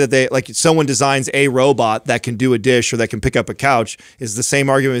you to say that they like someone designs a robot that can do a dish or that can pick up a couch is the same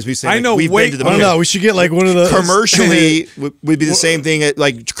argument as we say. I know, we've wait- been to the I moon. don't know. We should get like one of those. Commercially would be the same thing.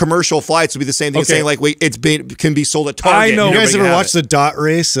 Like commercial flights would be the same thing. Okay. Saying like can be sold at Target. I know. and You guys everybody ever can have watch the dot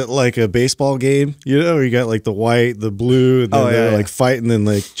race at like a baseball game? You know, where you got like the white, the blue, and then they're like fighting. Then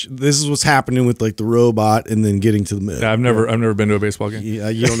like this is what's happening with like the robot, and then getting to the moon. Yeah, I've never been to a baseball game. Yeah,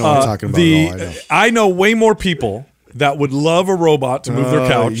 you don't know what I'm talking about at all. I know. I know way more people that would love a robot to move their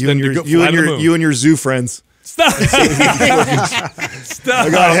couch you than and to go your, you, fly and to the your, moon. you and your zoo friends. Stop. Stop. I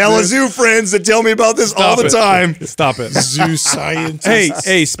got hella dude. zoo friends that tell me about this all the time. Stop it. Zoo scientists.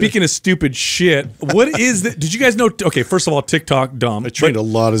 Hey, speaking of stupid shit, what is that? Did you guys know? Okay, first of all, TikTok, dumb. I trained a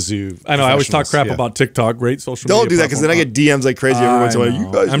lot of zoo. I know, I always talk crap professionals, about TikTok, great social Don't media do that because then I platform. get DMs like crazy every once in a while. I You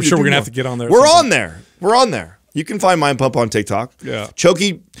know. guys I'm need sure do we're gonna more. have to get on there at We're some on there. We're on there. You can find Mind Pump on TikTok. Yeah.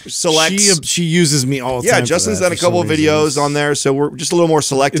 Choki selects. She uses me all the Yeah, time. for Justin's that done a for some couple of reason. videos on there, so we're just a little more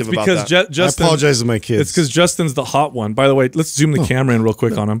selective It's about because that. Justin. I apologize to my kids. It's because Justin's the hot one. By the way, let's zoom the camera in real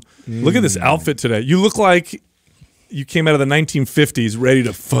quick on him. Look at this outfit today. You look like you came out of the 1950s, ready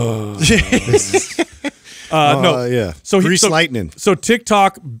to fuck. No, yeah. So Grease lightning. So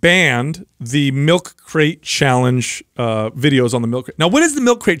TikTok banned the milk crate challenge videos on the milk crate. Now, what is the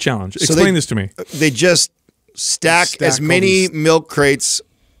milk crate challenge? Explain this to me. They just stack Stack as all many these- milk crates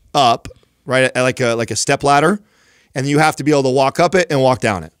up, right, at like a step ladder, and you have to be able to walk up it and walk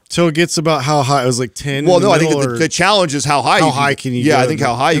down it. Till it gets about how high? It was like 10. Well, in the no, I think middle, that or- the challenge is how high. How high can you Yeah, go? I think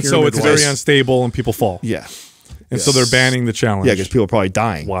how high you And can. so go it's with very this. unstable and people fall. Yeah. And so they're banning the challenge. Yeah, because people are probably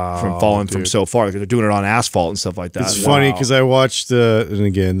dying from falling from dude. so far because they're doing it on asphalt and stuff like that. It's funny because I watched, and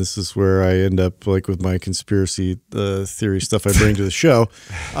again, this is where I end up like with my conspiracy theory stuff I bring to the show.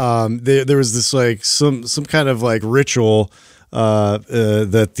 There was this like some kind of like ritual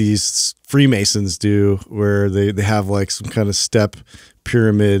that these Freemasons do where they have like some kind of step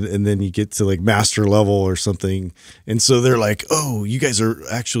pyramid and then you get to like master level or something, and so they're like, oh, you guys are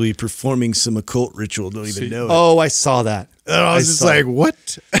actually performing some occult ritual, don't even know it. Oh, I saw that. And I was just like,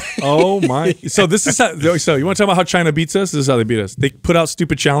 what? Oh my! So this is how. So you want to talk about how China beats us? This is how they beat us. They put out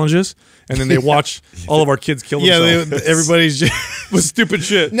stupid challenges, and then they watch all of our kids kill themselves. Everybody's just with stupid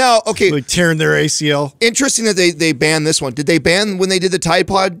shit. Now, okay, like tearing their ACL. interesting that they banned this one. Did they ban when they did the Tide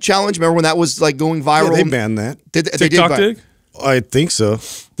Pod challenge? Remember when that was like going viral? Yeah, they banned that. They did TikTok ban- did. I think so.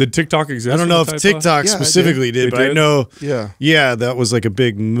 Did TikTok exist? I don't know in the if Tide Pod? TikTok Yeah, specifically did, They but I did? know. Yeah. that was like a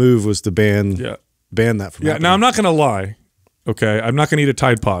big move was to ban that from. Yeah. happening. Now I'm not gonna lie. Okay, I'm not gonna eat a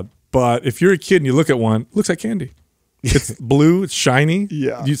Tide Pod, but if you're a kid and you look at one, it looks like candy. It's blue, it's shiny.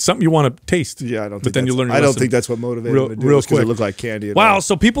 Yeah. Something you want to taste. Yeah, I don't. But then you learn. Your I don't lesson think that's what motivated real, them to do real this because quick. it looked like candy. Wow,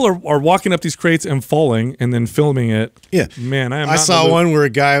 so people are walking up these crates and falling and then filming it. Yeah, Man, I saw one where a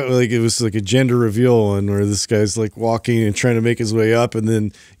guy like it was like a gender reveal one where this guy's like walking and trying to make his way up and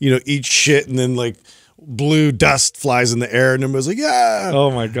then eats shit and then like blue dust flies in the air and everybody's like Oh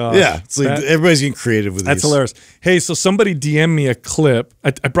my god. yeah, it's like everybody's getting creative with That's these. hilarious. Hey, so somebody DM'd me a clip.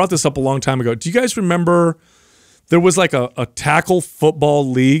 I brought this up a long time ago. Do you guys remember there was like a tackle football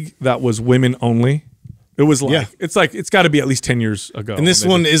league that was women only? It was like it's got to be at least 10 years ago. And this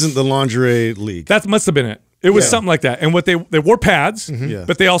one isn't the lingerie league. That must have been it. It was something like that. And what they wore pads,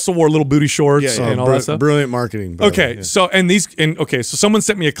 but they also wore little booty shorts and all that stuff. Brilliant marketing. by the way, Okay, yeah. so someone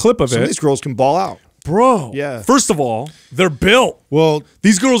sent me a clip of Some of it. these girls can ball out. Bro, Yeah. First of all, they're built. Well,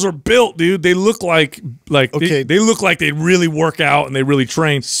 These girls are built, dude. They look like Okay. they look like they really work out and they really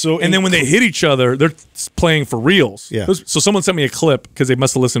train. And then when they hit each other, they're playing for reals. Yeah. So someone sent me a clip because they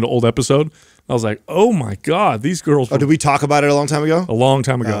must have listened to old episode. I was like, oh my god, these girls. Oh, did we talk about it a long time ago? a long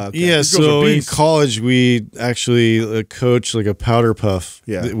time ago. Okay. Yeah, These girls are so in beasts. college we actually coached like a powder puff.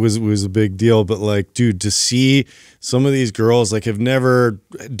 Yeah. It was a big deal. But like, dude, to see some of these girls like have never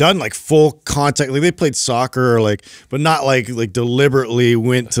done like full contact, like they played soccer or like, but not like deliberately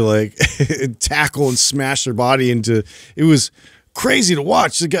went to like tackle and smash their body into. It was crazy to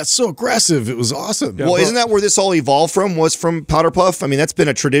watch. It got so aggressive. It was awesome. Well, isn't that where this all evolved from? Was from powder puff? I mean, that's been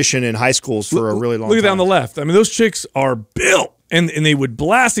a tradition in high schools for a really long Look at time. that on the left. I mean, those chicks are built, and they would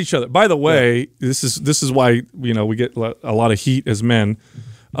blast each other. By the way, this is why we get a lot of heat as men.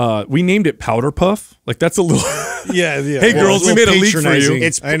 We named it Powder Puff. Like that's a little. Yeah. Hey girls, we made a league for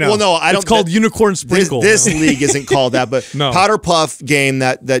you. I know. Well, no, I don't. It's called Unicorn Sprinkle. This league isn't called that, but No. Powder Puff game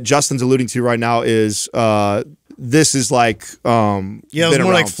that Justin's alluding to right now is. This is like it was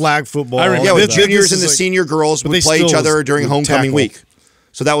more like flag football. I remember yeah, with that. juniors and the like, senior girls would they play each still other during homecoming tackle. week.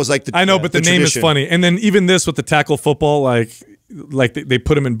 So that was like the I know, but the name tradition. is funny. And then even this with the tackle football, like they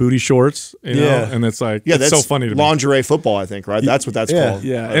put them in booty shorts, you know, Yeah. and it's like Yeah, it's that's so funny to me. lingerie football, I think, right? That's what that's called.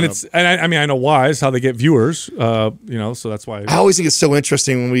 Yeah, and it's I mean I know why. It's how they get viewers, you know. So that's why. I always think it's so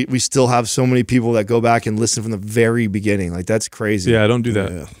interesting when we still have so many people that go back and listen from the very beginning. Like that's crazy. Yeah, don't do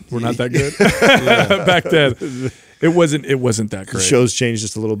that. We're not that good. Back then, it wasn't that The great. show's changed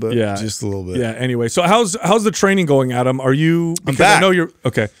just a little bit. Yeah, Just a little bit. Yeah. Anyway, so how's the training going, Adam? Are you? Because back. I know you're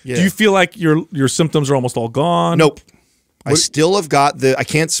okay. Yeah. Do you feel like your symptoms are almost all gone? Nope. I still have got I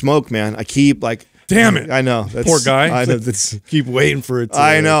can't smoke, man. I keep like. Damn it. I know. Poor guy. I know. That's. Keep waiting for it to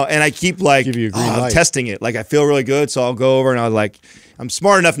I know, and I keep like give you a green light. testing it. Like I feel really good, so I'll go over and I'll like. I'm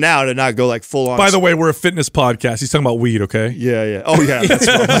smart enough now to not go like full on. By the way, we're a fitness podcast. He's talking about weed, okay? Yeah, yeah. Oh yeah, that's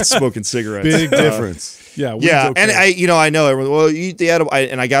I'm not smoking cigarettes. Big difference. Yeah. Weed's Yeah, okay. and I know everyone. Well, you eat the edible,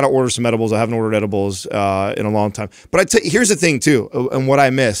 and I got to order some edibles. I haven't ordered edibles in a long time. But here's the thing too, and what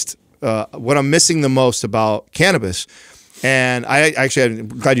I missed, what I'm missing the most about cannabis. And I'm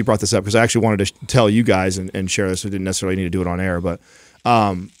glad you brought this up because I actually wanted to tell you guys and share this. I didn't necessarily need to do it on air, but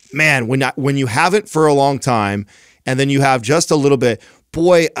man, when you have it for a long time, and then you have just a little bit.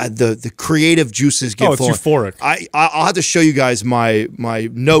 Boy, the creative juices get it's flowing. euphoric. I'll have to show you guys my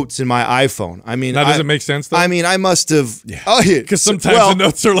notes in my iPhone. I mean, Now, does it make sense, though? I mean, I must have. Oh, yeah. Because sometimes the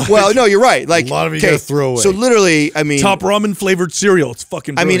notes are like Well, no, you're right. Like A lot of it you gotta throw away. So literally, I mean, top ramen flavored cereal. It's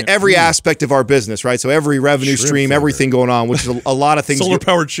fucking I brilliant. mean, every aspect of our business, right? So every revenue stream, flavor. everything going on, which is a lot of things. Solar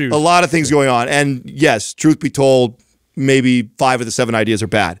powered shoes. A lot of things going on, and yes, truth be told, maybe 5 of the 7 ideas are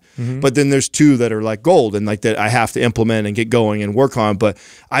bad, but then there's 2 that are like gold and like that I have to implement and get going and work on. But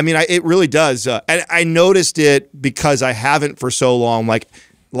I mean, it really does. And I noticed it because I haven't for so long.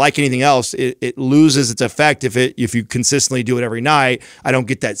 Like anything else, it loses its effect if you consistently do it every night. I don't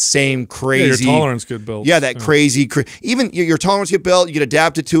get that same crazy. your tolerance get built. Yeah, that crazy. Even your tolerance get built. You get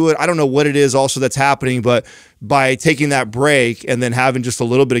adapted to it. I don't know what it is also that's happening, but by taking that break and then having just a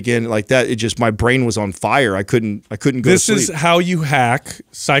little bit again like that, it just my brain was on fire. I couldn't go This to sleep. is how you hack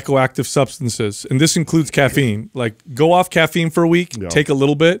psychoactive substances, and this includes caffeine. Like, go off caffeine for a week, take a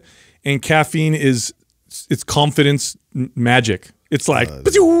little bit, and caffeine it's confidence magic. It's like,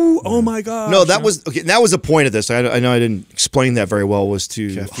 oh my god! No, that was okay. That was the point of this. I know I didn't explain that very well. Was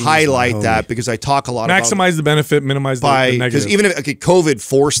to highlight that because I talk a lot maximize the benefit, minimize the negative. Because even if COVID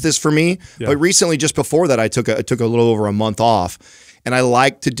forced this for me, but recently, just before that, I took a little over a month off, and I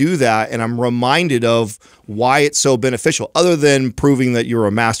like to do that, and I'm reminded of why it's so beneficial. Other than proving that you're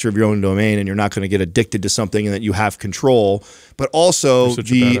a master of your own domain and you're not going to get addicted to something and that you have control, but also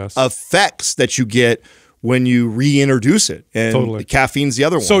the effects that you get when you reintroduce it, and caffeine's the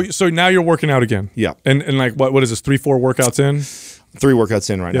other one. So now you're working out again. Yeah, and like what is this? 3-4 workouts in? 3 workouts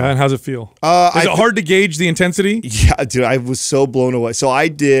in right now. Yeah, and how's it feel? Is it hard to gauge the intensity? Yeah, dude, I was so blown away. So I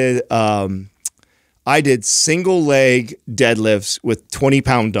did single leg deadlifts with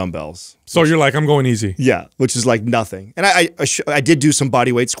 20-pound dumbbells. So you're like, I'm going easy. Yeah, which is like nothing. And I did do some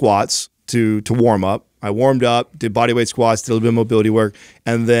bodyweight squats to warm up. I warmed up, did bodyweight squats, did a little bit of mobility work,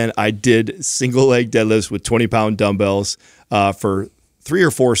 and then I did single leg deadlifts with 20-pound dumbbells for 3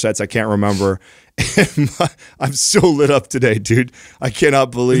 or 4 sets. I can't remember. And I'm so lit up today, dude. I cannot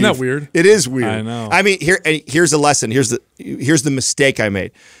believe. Isn't that weird? It is weird. I know. I mean, here's the lesson. Here's the mistake I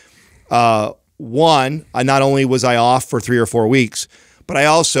made. One, not only was I off for 3 or 4 weeks, but I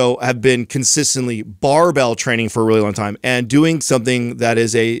also have been consistently barbell training for a really long time and doing something that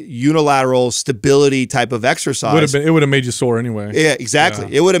is a unilateral stability type of exercise. It would have made you sore anyway. Yeah, exactly.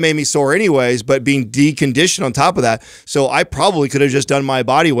 Yeah. It would have made me sore anyways, but being deconditioned on top of that. So I probably could have just done my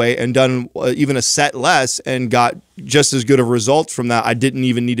body weight and done even a set less and got just as good of results from that. I didn't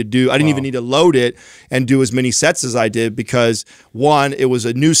even need to load it and do as many sets as I did because one, it was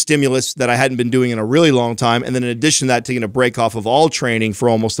a new stimulus that I hadn't been doing in a really long time. And then in addition to that, taking a break off of all training for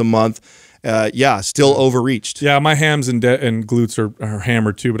almost a month. Still overreached. Yeah, my hams and glutes are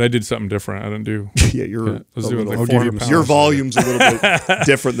hammered too, but I did something different. I didn't do. Yeah, I was doing like I'll 400 give pounds. Your volume's a little bit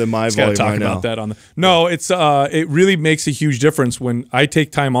different than my volume. Talk about that on the. No, it's it really makes a huge difference when I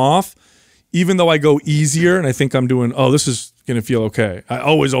take time off, even though I go easier and I think I'm doing. Oh, this is gonna feel okay. I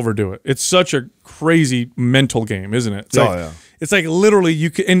always overdo it. It's such a crazy mental game, isn't it? It's like literally you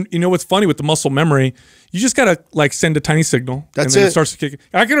can. And you know what's funny with the muscle memory? You just gotta like send a tiny signal. That's and then it. It starts to kick.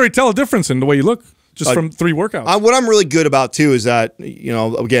 I can already tell a difference in the way you look. just from 3 workouts. What I'm really good about too is that, you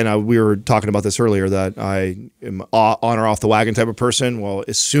know, again, we were talking about this earlier, that I am on or off the wagon type of person. Well,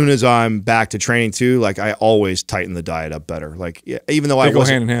 as soon as I'm back to training too, like I always tighten the diet up better. Like even though they go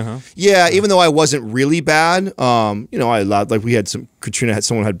hand in hand, huh? Yeah, even though I wasn't really bad, you know, I allowed, like we had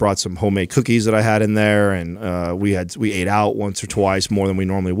someone had brought some homemade cookies that I had in there, and we ate out once or twice more than we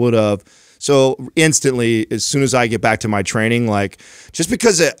normally would have. So instantly, as soon as I get back to my training, like just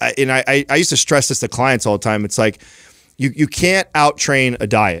because, I used to stress this to clients all the time. It's like you can't out-train a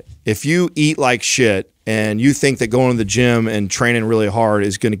diet. If you eat like shit and you think that going to the gym and training really hard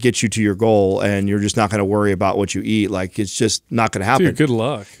is going to get you to your goal, and you're just not going to worry about what you eat, like it's just not going to happen. Dude, good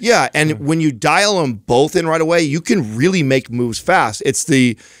luck. Yeah, and when you dial them both in right away, you can really make moves fast. It's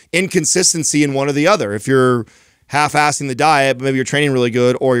the inconsistency in one or the other. If you're half-assing the diet, but maybe you're training really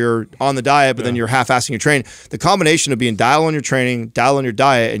good, or you're on the diet, but then you're half-assing your training. The combination of being dial on your training, dial on your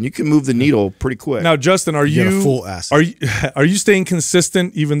diet, and you can move the needle pretty quick. Now, Justin, are you full ass? Are you staying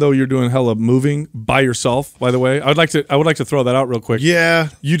consistent even though you're doing hella moving by yourself? By the way, I would like to throw that out real quick. Yeah,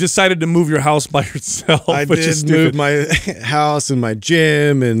 you decided to move your house by yourself. I did move my house and my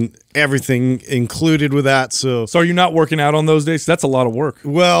gym and everything included with that. So are you not working out on those days? That's a lot of work.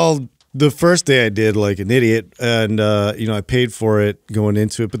 Well, the first day I did like an idiot, and you know, I paid for it going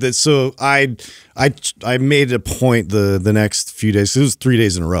into it. But then, so I made a point the next few days. It was 3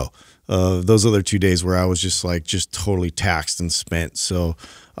 days in a row. Those other 2 days where I was just totally taxed and spent. So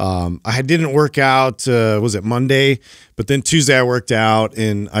I didn't work out. Was it Monday? But then Tuesday I worked out,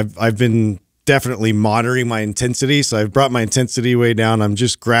 and I've been definitely monitoring my intensity. So I've brought my intensity way down. I'm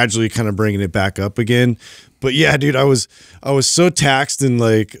just gradually kind of bringing it back up again. But yeah, dude, I was so taxed and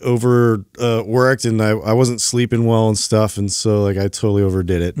like over worked, and I wasn't sleeping well and stuff, and so like I totally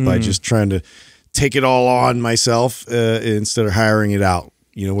overdid it by just trying to take it all on myself instead of hiring it out.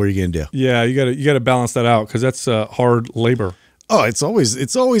 You know, what are you gonna do? Yeah, you gotta balance that out, because that's hard labor. Oh, it's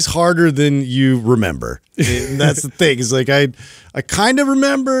always harder than you remember. And that's the thing. Is like I kind of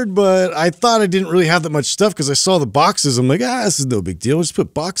remembered, but I thought I didn't really have that much stuff because I saw the boxes. I'm like, this is no big deal. Just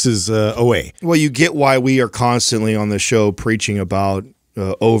put boxes away. Well, you get why we are constantly on the show preaching about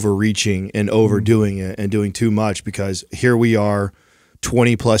overreaching and overdoing it and doing too much, because here we are,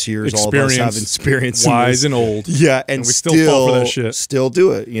 20 plus years, all of us have experience, wise and old. Yeah, and we still fall for that shit. Still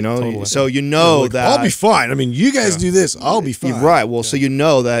do it, you know. Totally. So you know that I'll be fine. I mean, you guys do this, I'll be fine. Right. Well, so you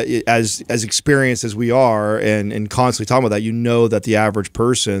know that as experienced as we are, and constantly talking about that, you know that the average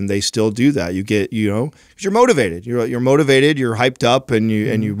person, they still do that. You get, you know, because you're motivated. You're motivated. You're hyped up, and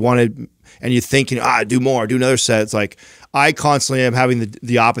you wanted, and you're thinking, do more, do another set. It's like I constantly am having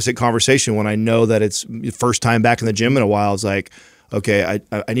the opposite conversation when I know that it's the first time back in the gym in a while. It's like, okay,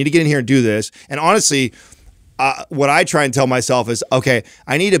 I need to get in here and do this. And honestly, what I try and tell myself is, okay,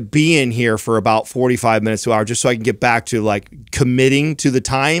 I need to be in here for about 45 minutes to an hour just so I can get back to like committing to the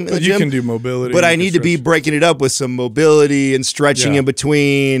time in the gym. You can do mobility. But I need to be breaking it up with some mobility and stretching in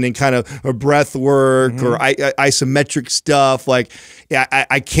between, and kind of a breath work or isometric stuff. Like,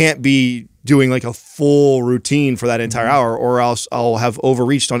 I can't be doing like a full routine for that entire hour, or else I'll have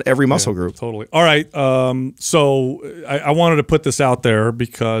overreached on every muscle group. Totally. All right. So I wanted to put this out there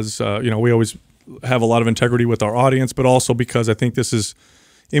because, you know, we always have a lot of integrity with our audience, but also because I think this is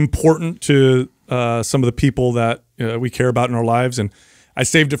important to some of the people that we care about in our lives. And I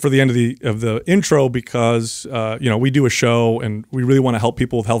saved it for the end of the intro because, you know, we do a show and we really want to help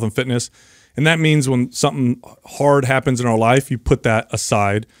people with health and fitness. And that means when something hard happens in our life, you put that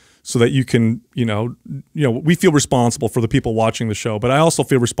aside so that you can, you know, we feel responsible for the people watching the show, but I also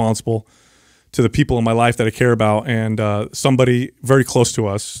feel responsible to the people in my life that I care about. And somebody very close to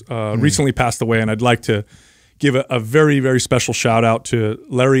us recently passed away, and I'd like to give a very, very special shout out to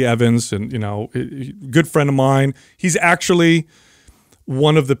Larry Evans, and, you know, a good friend of mine. He's actually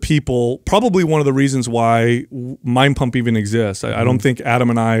one of the people, probably one of the reasons why Mind Pump even exists. I don't think Adam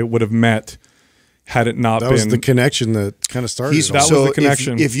and I would have met had it not been. That was the connection that kind of started it. That was the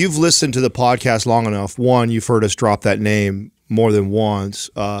connection. If you've listened to the podcast long enough, one, you've heard us drop that name more than once.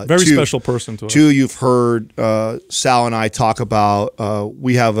 Very special person to us. Two, you've heard Sal and I talk about,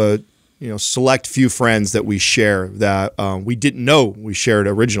 we have a select few friends that we share that we didn't know we shared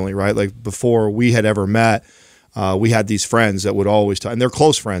originally, right? Like before we had ever met, we had these friends that would always talk, and they're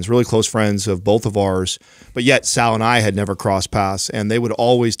close friends, really close friends of both of ours, but yet Sal and I had never crossed paths, and they would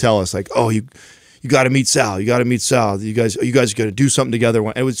always tell us like, oh, you got to meet Sal. You got to meet Sal. You guys are going to do something together.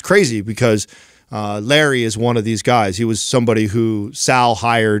 It was crazy because Larry is one of these guys. He was somebody who Sal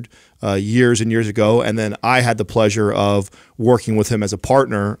hired years and years ago. And then I had the pleasure of working with him as a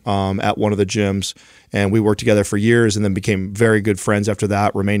partner at one of the gyms. And we worked together for years and then became very good friends after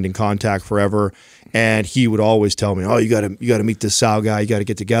that, remained in contact forever. And he would always tell me, oh, you got to meet this Sal guy. You got to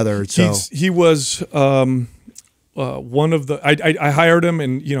get together. So he was one of the, I hired him,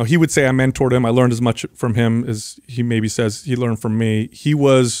 and, you know, he would say I mentored him. I learned as much from him as he maybe says he learned from me. He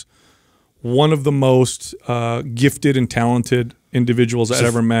was one of the most gifted and talented individuals I'd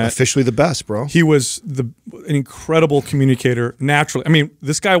ever met. Officially the best, bro. He was an incredible communicator, naturally. I mean,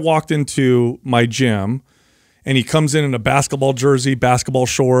 this guy walked into my gym, and he comes in a basketball jersey, basketball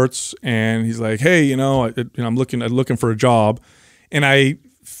shorts, and he's like, "Hey, you know, I'm looking for a job," and I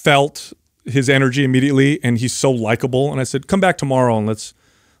felt his energy immediately, and he's so likable. And I said, "Come back tomorrow and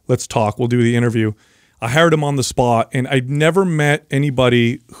let's talk. We'll do the interview." I hired him on the spot, and I'd never met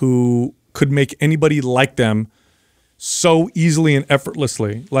anybody who could make anybody like them so easily and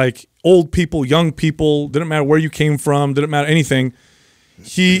effortlessly. Like old people, young people, didn't matter where you came from, didn't matter anything.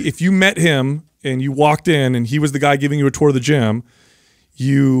 If you met him and you walked in and he was the guy giving you a tour of the gym,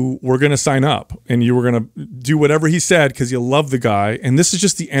 you were going to sign up and you were going to do whatever he said because you love the guy. And this is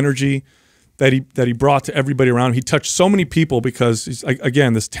just the energy that he brought to everybody around. He touched so many people because he's,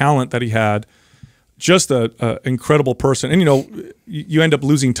 again, this talent that he had. Just a incredible person. And, you know, you end up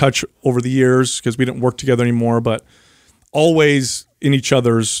losing touch over the years because we didn't work together anymore, but always in each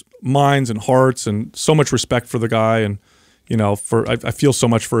other's minds and hearts, and so much respect for the guy. And, you know, I feel so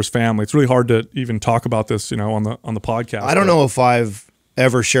much for his family. It's really hard to even talk about this, you know, on the podcast. I don't know if I've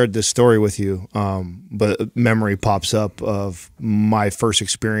ever shared this story with you, but memory pops up of my first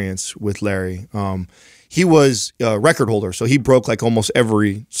experience with Larry. He was a record holder, so he broke like almost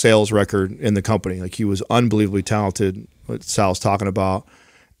every sales record in the company. Like he was unbelievably talented, what Sal's talking about.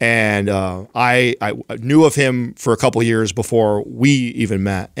 And I knew of him for a couple of years before we even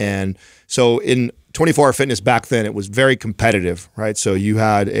met. And so in 24-Hour Fitness back then, it was very competitive, right? So you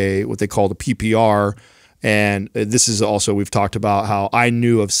had what they called a PPR. And this is also, we've talked about how I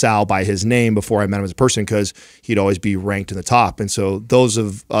knew of Sal by his name before I met him as a person because he'd always be ranked in the top. And so those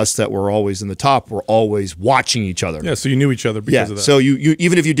of us that were always in the top were always watching each other. Yeah, so you knew each other because of that. So you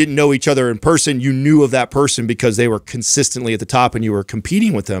even if you didn't know each other in person, you knew of that person because they were consistently at the top and you were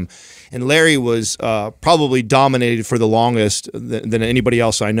competing with them. And Larry was probably dominated for the longest than anybody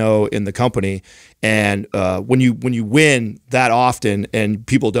else I know in the company. And when you win that often and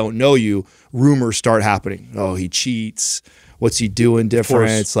people don't know you, rumors start happening. Oh, he cheats. What's he doing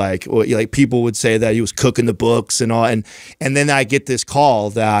different? It's like people would say that he was cooking the books and all. And then I get this call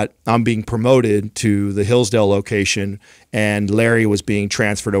that I'm being promoted to the Hillsdale location, and Larry was being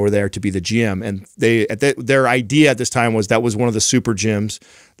transferred over there to be the GM. And their idea at this time was that was one of the super gyms.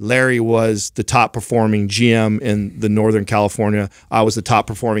 Larry was the top performing GM in the Northern California. I was the top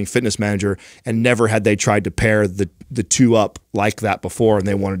performing fitness manager, and never had they tried to pair the two up like that before. And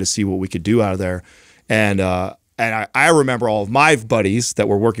they wanted to see what we could do out of there. And I remember all of my buddies that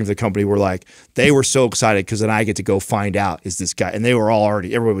were working for the company were like, they were so excited because then I get to go find out, is this guy, and they were all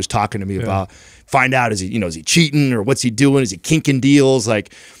already, everybody was talking to me about, find out, is he cheating or what's he doing? Is he kinking deals?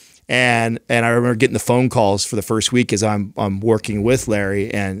 Like, and I remember getting the phone calls for the first week as I'm working with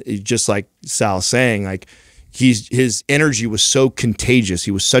Larry, and just like Sal saying, like his energy was so contagious.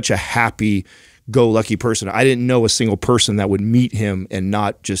 He was such a happy-go-lucky person. I didn't know a single person that would meet him and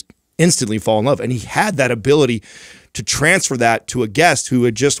not just instantly fall in love. And he had that ability to transfer that to a guest who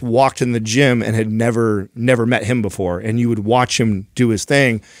had just walked in the gym and had never met him before. And you would watch him do his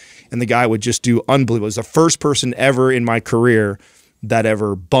thing, and the guy would just do unbelievable. It was the first person ever in my career that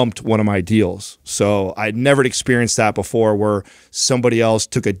ever bumped one of my deals. So I'd never experienced that before, where somebody else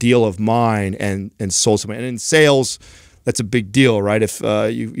took a deal of mine and sold something. And in sales, that's a big deal, right? If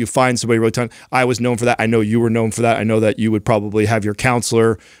you find somebody really talented, I was known for that. I know you were known for that. I know that you would probably have your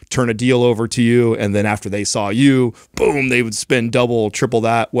counselor turn a deal over to you, and then after they saw you, boom, they would spend double, triple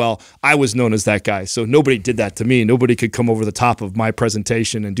that. Well, I was known as that guy, so nobody did that to me. Nobody could come over the top of my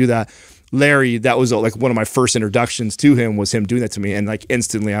presentation and do that. Larry, that was like one of my first introductions to him, was him doing that to me, and like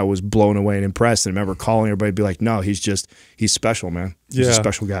instantly I was blown away and impressed. And I remember calling everybody, be like, "No, he's special, man. He's a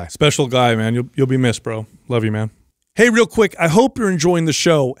special guy. Special guy, man. You'll be missed, bro. Love you, man." Hey, real quick, I hope you're enjoying the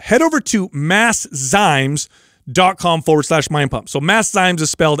show. Head over to masszymes.com/mindpump. So Masszymes is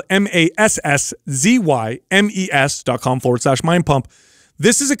spelled MASSZYMES.com/mindpump.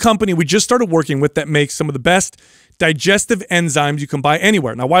 This is a company we just started working with that makes some of the best digestive enzymes you can buy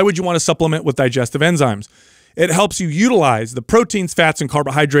anywhere. Now, why would you want to supplement with digestive enzymes? It helps you utilize the proteins, fats, and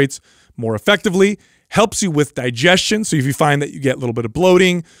carbohydrates more effectively, helps you with digestion. So if you find that you get a little bit of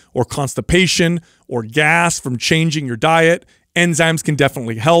bloating or constipation or gas from changing your diet, enzymes can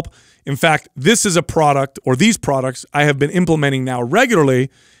definitely help. In fact, this is a product, or these products, I have been implementing now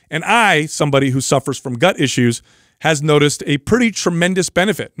regularly, and I, somebody who suffers from gut issues, has noticed a pretty tremendous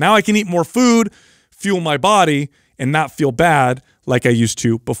benefit. Now I can eat more food, fuel my body, and not feel bad like I used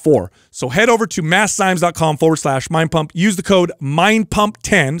to before. So head over to masszymes.com/mindpump. Use the code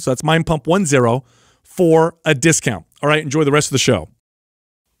MINDPUMP10, so that's MINDPUMP10, for a discount. All right, enjoy the rest of the show.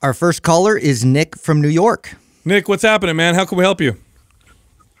 Our first caller is Nick from New York. Nick, what's happening, man? How can we help you?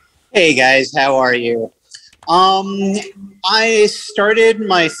 Hey guys, how are you? I started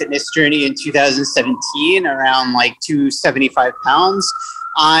my fitness journey in 2017 around like 275 pounds.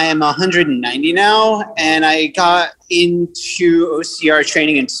 I'm 190 now, and I got into OCR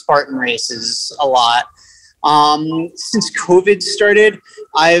training and Spartan races a lot. Since COVID started,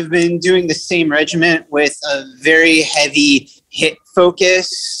 I've been doing the same regimen with a very heavy HIIT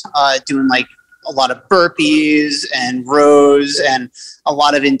focus, doing like a lot of burpees and rows and a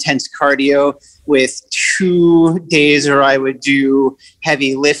lot of intense cardio, with 2 days where I would do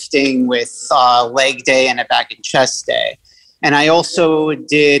heavy lifting with leg day and a back and chest day. And I also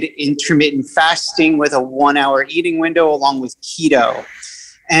did intermittent fasting with a 1 hour eating window along with keto.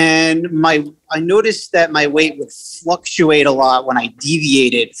 And I noticed that my weight would fluctuate a lot when I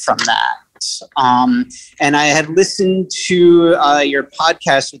deviated from that. And I had listened to your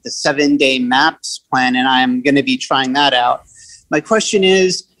podcast with the 7-day MAPS plan, and I'm going to be trying that out. My question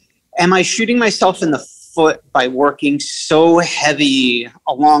is, am I shooting myself in the foot by working so heavy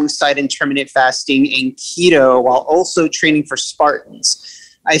alongside intermittent fasting and keto while also training for Spartans?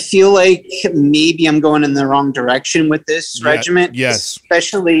 I feel like maybe I'm going in the wrong direction with this regimen,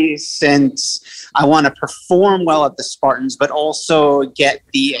 especially since I want to perform well at the Spartans, but also get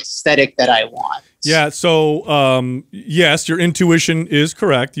the aesthetic that I want. Yeah. So, yes, your intuition is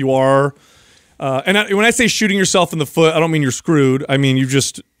correct. You are, when I say shooting yourself in the foot, I don't mean you're screwed. I mean,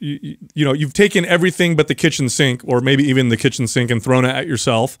 you've taken everything but the kitchen sink, or maybe even the kitchen sink, and thrown it at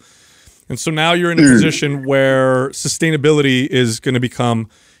yourself. And so now you're in a position where sustainability is going to become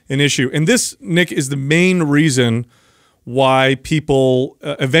an issue. And this, Nick, is the main reason why people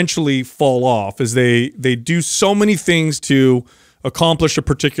eventually fall off, is they do so many things to accomplish a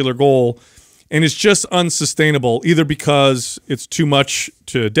particular goal, and it's just unsustainable, either because it's too much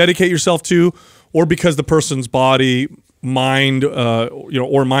to dedicate yourself to, or because the person's body, mind,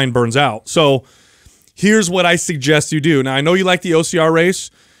 or mind burns out. So here's what I suggest you do. Now, I know you like the OCR race.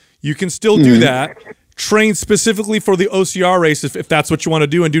 You can still do that. Train specifically for the OCR race if that's what you want to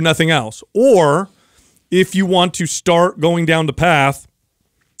do, and do nothing else. Or if you want to start going down the path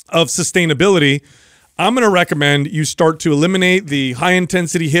of sustainability, I'm going to recommend you start to eliminate the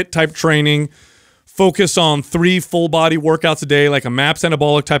high-intensity HIIT type training, focus on 3 full-body workouts a day, like a MAPS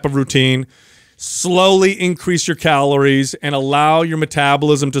anabolic type of routine, slowly increase your calories, and allow your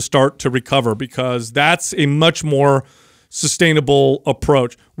metabolism to start to recover, because that's a much more sustainable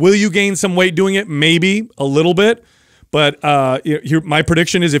approach. Will you gain some weight doing it? Maybe a little bit, but my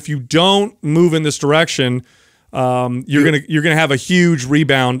prediction is if you don't move in this direction, you're gonna have a huge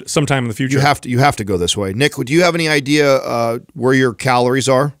rebound sometime in the future. You have to go this way. Nick, do you have any idea where your calories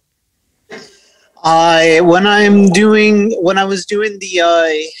are? When I was doing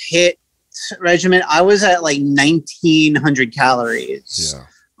the HIIT regimen, I was at like 1,900 calories. Yeah.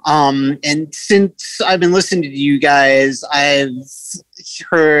 And since I've been listening to you guys, I've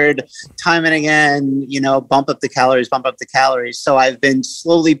heard time and again, bump up the calories. So I've been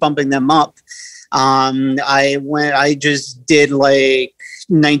slowly bumping them up. I just did like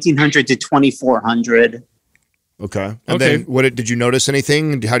 1,900 to 2,400. Okay. And then did you notice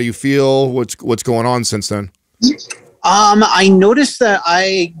anything? How do you feel? What's going on since then? I noticed that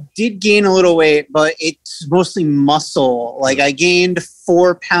I did gain a little weight, but it's mostly muscle. Like I gained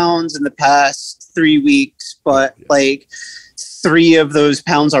 4 pounds in the past 3 weeks, but like 3 of those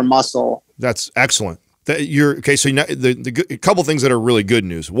pounds are muscle. That's excellent. So a couple things that are really good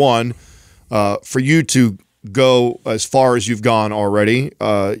news. One, for you to go as far as you've gone already,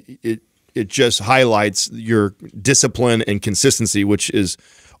 it just highlights your discipline and consistency, which is,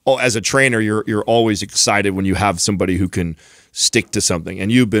 as a trainer, you're always excited when you have somebody who can stick to something,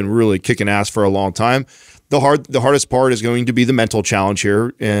 and you've been really kicking ass for a long time. The hardest part is going to be the mental challenge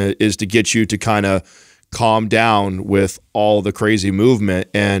here, is to get you to kind of calm down with all the crazy movement.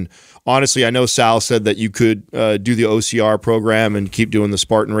 And honestly, I know Sal said that you could do the OCR program and keep doing the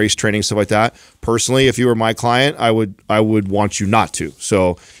Spartan race training, stuff like that. Personally, if you were my client, I would want you not to.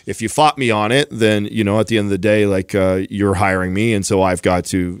 So if you fought me on it, then, at the end of the day, like you're hiring me, and so I've got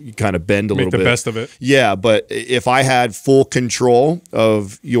to kind of bend a little bit. Make the best of it. Yeah, but if I had full control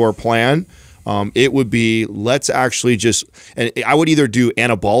of your plan, it would be, let's actually just, and I would either do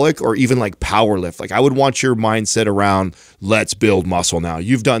anabolic or even like power lift. Like I would want your mindset around, let's build muscle now.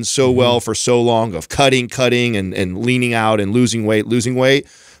 You've done so well for so long of cutting and leaning out and losing weight.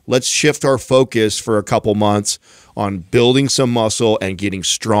 Let's shift our focus for a couple months on building some muscle and getting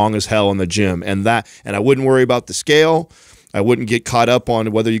strong as hell in the gym. And I wouldn't worry about the scale. I wouldn't get caught up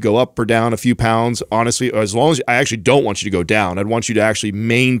on whether you go up or down a few pounds. Honestly, as long as I actually don't want you to go down, I'd want you to actually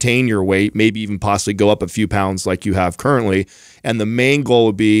maintain your weight, maybe even possibly go up a few pounds like you have currently. And the main goal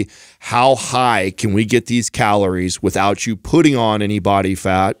would be, how high can we get these calories without you putting on any body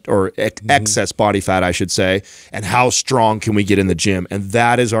fat or excess body fat, I should say, and how strong can we get in the gym? And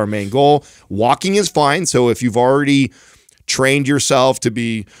that is our main goal. Walking is fine. So if you've already trained yourself to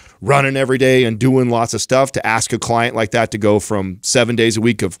be running every day and doing lots of stuff, to ask a client like that to go from 7 days a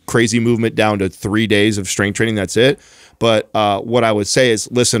week of crazy movement down to 3 days of strength training, that's it. But what I would say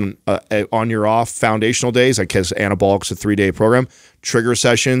is, listen, on your off foundational days, I guess anabolic's a 3-day program, trigger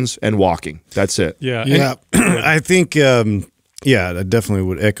sessions and walking. That's it. Yeah. I think, I definitely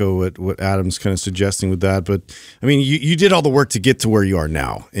would echo what Adam's kind of suggesting with that. But I mean, you did all the work to get to where you are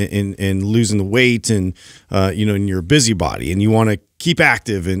now in losing the weight and, and you're a busybody and you want to keep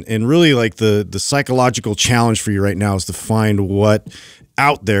active and really like the psychological challenge for you right now is to find what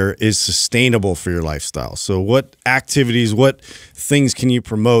out there is sustainable for your lifestyle. So what activities, what things can you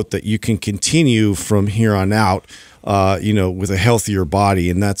promote that you can continue from here on out, with a healthier body?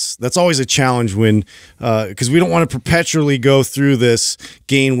 And that's always a challenge when, because we don't want to perpetually go through this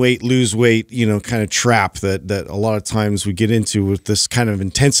gain weight, lose weight, kind of trap that a lot of times we get into with this kind of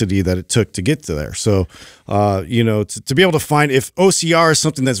intensity that it took to get to there. So, to be able to find, if OCR is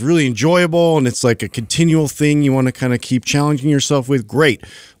something that's really enjoyable and it's like a continual thing you want to kind of keep challenging yourself with, great.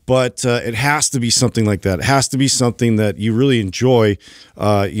 But it has to be something like that. It has to be something that you really enjoy,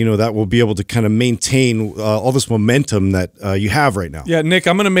 that will be able to kind of maintain all this momentum that you have right now. Yeah, Nick,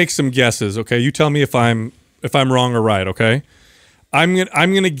 I'm going to make some guesses, okay? You tell me if I'm wrong or right, okay? I'm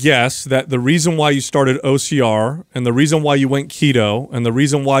gonna guess that the reason why you started OCR and the reason why you went keto and the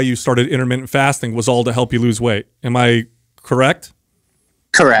reason why you started intermittent fasting was all to help you lose weight. Am I correct?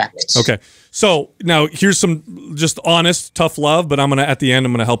 Correct. Okay. So now here's some just honest, tough love, but at the end,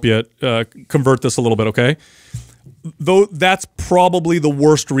 I'm going to help you convert this a little bit, okay? Though that's probably the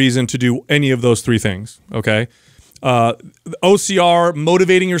worst reason to do any of those three things, okay? OCR,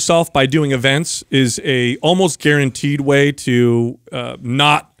 motivating yourself by doing events, is a almost guaranteed way to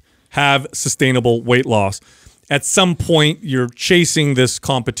not have sustainable weight loss. At some point, you're chasing this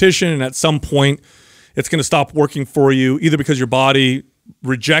competition, and at some point, it's going to stop working for you, either because your body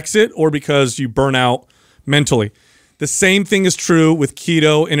rejects it or because you burn out mentally. The same thing is true with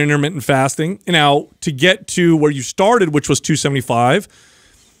keto and intermittent fasting. Now, to get to where you started, which was 275,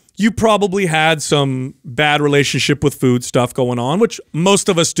 you probably had some bad relationship with food stuff going on, which most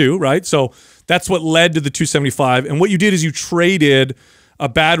of us do, right? So that's what led to the 275. And what you did is you traded a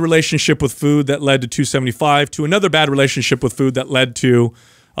bad relationship with food that led to 275 to another bad relationship with food that led to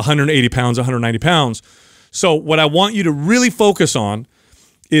 180 pounds, 190 pounds. So what I want you to really focus on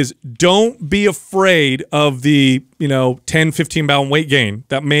is, don't be afraid of the 10, 15 pound weight gain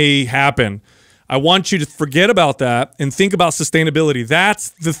that may happen. I want you to forget about that and think about sustainability.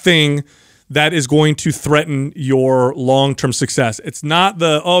 That's the thing that is going to threaten your long-term success. It's not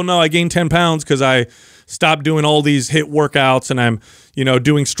the, oh no, I gained 10 pounds because I stopped doing all these HIIT workouts and I'm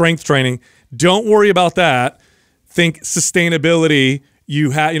doing strength training. Don't worry about that. Think sustainability.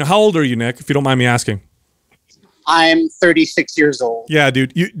 How old are you, Nick, if you don't mind me asking? I'm 36 years old. Yeah,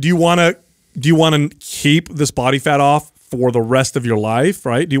 dude. Do you want to keep this body fat off for the rest of your life,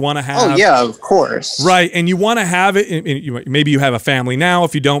 right? Do you want to have? Oh yeah, of course. Right, and you want to have it. Maybe you have a family now.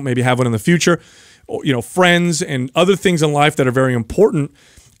 If you don't, maybe have one in the future. Or, friends and other things in life that are very important.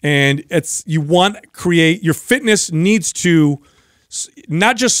 And you want to create your fitness needs to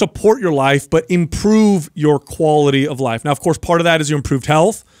not just support your life, but improve your quality of life. Now, of course, part of that is your improved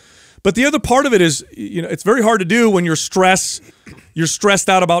health. But the other part of it is, it's very hard to do when you're stressed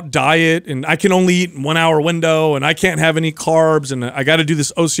out about diet and I can only eat in 1 hour window and I can't have any carbs and I got to do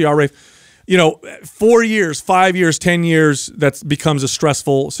this OCR rate. 4 years, 5 years, 10 years, that becomes a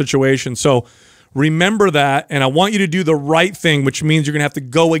stressful situation. So remember that. And I want you to do the right thing, which means you're going to have to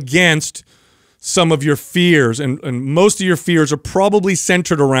go against some of your fears. And most of your fears are probably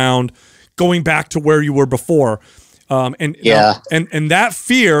centered around going back to where you were before. And that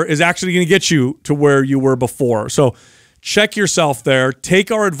fear is actually going to get you to where you were before. So check yourself there.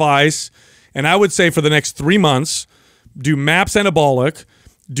 Take our advice, and I would say for the next 3 months, do MAPS Anabolic,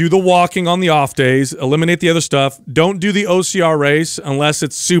 do the walking on the off days, eliminate the other stuff. Don't do the OCR race unless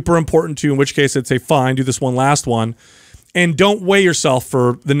it's super important to you, in which case I'd say, fine, do this one last one. And don't weigh yourself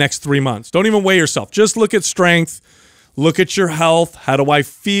for the next 3 months. Don't even weigh yourself. Just look at strength, look at your health. How do I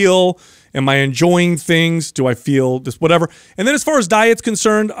feel? Am I enjoying things? Do I feel just whatever? And then as far as diet's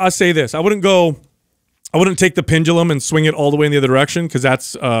concerned, I say this. I wouldn't take the pendulum and swing it all the way in the other direction, because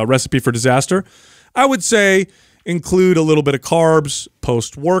that's a recipe for disaster. I would say include a little bit of carbs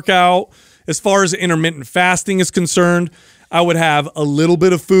post-workout. As far as intermittent fasting is concerned, I would have a little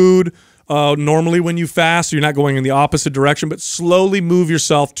bit of food normally when you fast, so you're not going in the opposite direction, but slowly move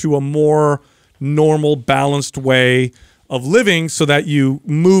yourself to a more normal, balanced way of living so that you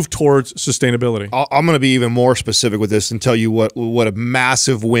move towards sustainability. I'm going to be even more specific with this and tell you what a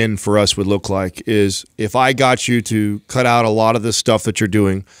massive win for us would look like is if I got you to cut out a lot of the stuff that you're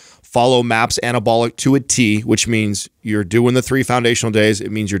doing, follow MAPS Anabolic to a T, which means you're doing the 3 foundational days.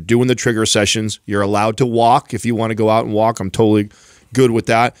 It means you're doing the trigger sessions. You're allowed to walk if you want to go out and walk. I'm totally good with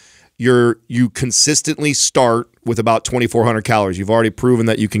that. You consistently start with about 2,400 calories. You've already proven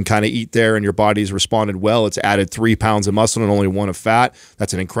that you can kind of eat there and your body's responded well. It's added 3 pounds of muscle and only 1 of fat.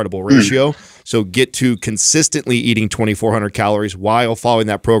 That's an incredible ratio. So get to consistently eating 2,400 calories while following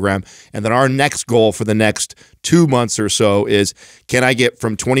that program. And then our next goal for the next 2 months or so is, can I get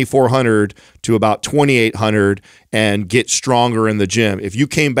from 2,400 to about 2,800 and get stronger in the gym? If you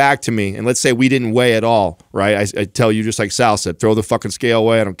came back to me and let's say we didn't weigh at all, right? I tell you, just like Sal said, throw the fucking scale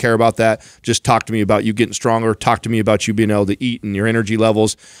away. I don't care about that. Just talk to me about you getting stronger. Talk to me about you being able to eat and your energy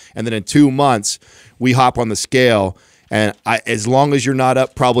levels. And then in 2 months, we hop on the scale. And as long as you're not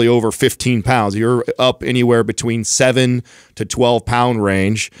up probably over 15 pounds, you're up anywhere between 7 to 12 pound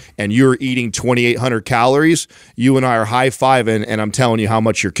range, and you're eating 2,800 calories, you and I are high-fiving, and I'm telling you how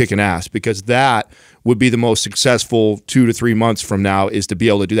much you're kicking ass, because that would be the most successful 2 to 3 months from now, is to be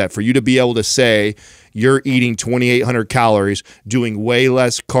able to do that. For you to be able to say you're eating 2,800 calories, doing way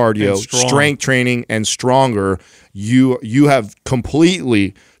less cardio, strength training, and stronger, you have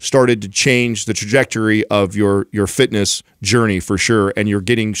completely started to change the trajectory of your fitness journey for sure, and you're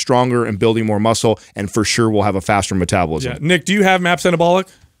getting stronger and building more muscle, and for sure will have a faster metabolism. Yeah. Nick, do you have MAPS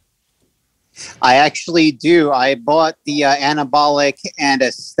Anabolic? I actually do. I bought the anabolic and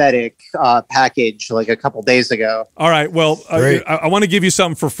aesthetic package like a couple days ago. All right. Well, I want to give you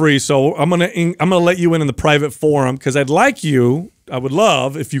something for free, so I'm gonna let you in the private forum, because I would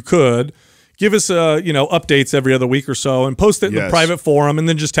love if you could give us updates every other week or so and post it in the private forum, and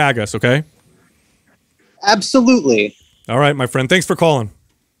then just tag us, okay? Absolutely. All right, my friend. Thanks for calling.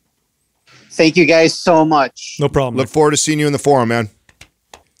 Thank you guys so much. No problem. Look forward to seeing you in the forum, man.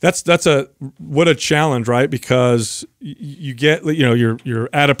 What a challenge, right? Because you get, you're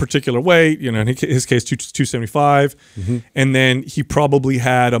at a particular weight, in his case, 275, and then he probably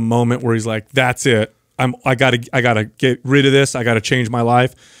had a moment where he's like, that's it. I gotta get rid of this. I gotta change my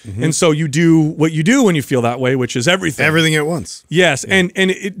life. And so you do what you do when you feel that way, which is everything. Everything at once. Yes. Yeah. And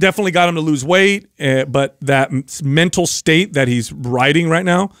it definitely got him to lose weight, but that mental state that he's riding right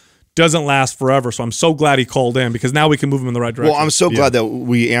now doesn't last forever. So I'm so glad he called in, because now we can move him in the right direction. Well, I'm so glad that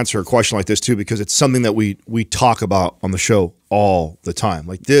we answer a question like this too, because it's something that we talk about on the show all the time.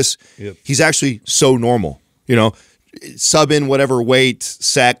 Like this, he's actually so normal, sub in whatever weight,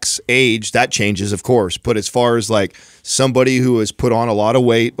 sex, age, that changes, of course. But as far as like somebody who has put on a lot of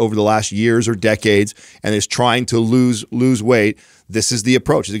weight over the last years or decades and is trying to lose weight, this is the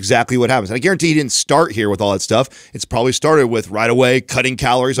approach. It's exactly what happens. And I guarantee he didn't start here with all that stuff. It's probably started with right away cutting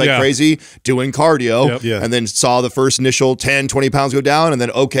calories like crazy, doing cardio, and then saw the first initial 10, 20 pounds go down, and then,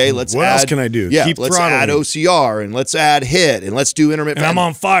 okay, let's what add— What else can I do? Yeah, Keep let's throttling. add OCR, and let's add HIIT, and let's do intermittent. And I'm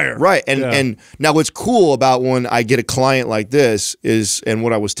on fire. Right. And now what's cool about when I get a client like this is, and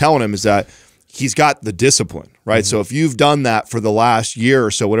what I was telling him is that he's got the discipline, right? So if you've done that for the last year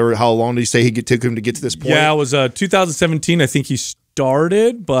or so, whatever, how long did he say he took him to get to this point? Yeah, it was 2017. I think he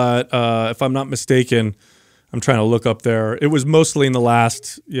started, but if I'm not mistaken, I'm trying to look up there. It was mostly in the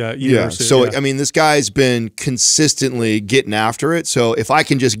last year. So I mean, this guy's been consistently getting after it. So if I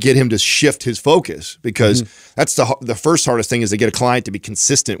can just get him to shift his focus, because that's the first hardest thing, is to get a client to be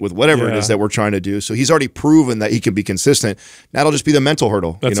consistent with whatever it is that we're trying to do. So he's already proven that he can be consistent. That'll just be the mental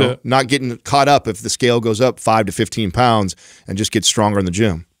hurdle. That's it. Not getting caught up if the scale goes up 5 to 15 pounds, and just get stronger in the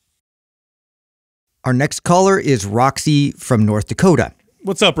gym. Our next caller is Roxy from North Dakota.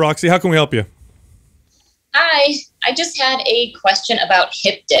 What's up, Roxy? How can we help you? Hi, I just had a question about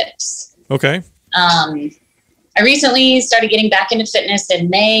hip dips. Okay. I recently started getting back into fitness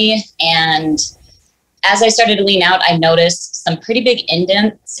in May, and as I started to lean out, I noticed some pretty big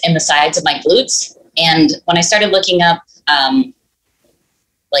indents in the sides of my glutes. And when I started looking up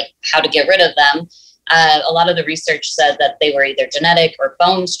like how to get rid of them. A lot of the research said that they were either genetic or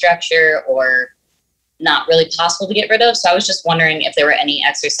bone structure or not really possible to get rid of. So I was just wondering if there were any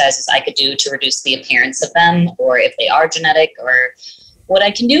exercises I could do to reduce the appearance of them, or if they are genetic, or what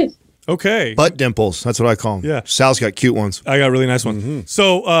I can do. Okay. Butt dimples. That's what I call them. Yeah. Sal's got cute ones. I got a really nice one.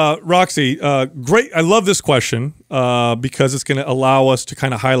 So, Roxy, great. I love this question because it's going to allow us to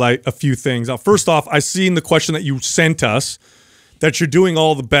kind of highlight a few things. Now, first off, I seen the question that you sent us that you're doing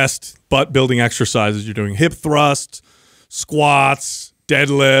all the best butt building exercises. You're doing hip thrusts, squats,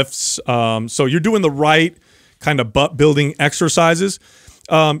 deadlifts. So you're doing the right kind of butt building exercises.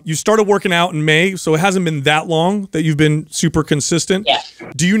 You started working out in May, so it hasn't been that long that you've been super consistent. Yeah.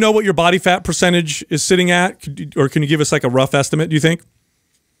 Do you know what your body fat percentage is sitting at? Or can you give us like a rough estimate, do you think?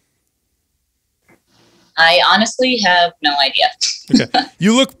 I honestly have no idea. Okay.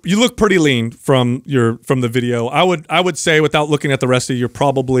 You look pretty lean from the video. I would say, without looking at the rest of you, you're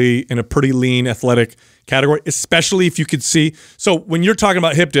probably in a pretty lean athletic category, especially if you could see. So when you're talking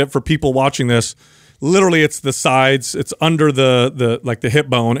about hip dip, for people watching this, literally it's the sides, it's under the like the hip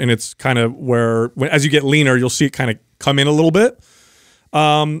bone, and it's kind of where as you get leaner, you'll see it kind of come in a little bit.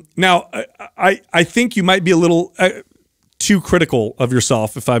 Now I think you might be a little too critical of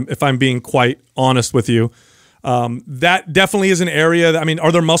yourself, if I'm being quite honest with you. That definitely is an area that, I mean,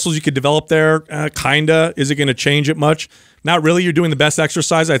 are there muscles you could develop there? Kinda. Is it going to change it much? Not really. You're doing the best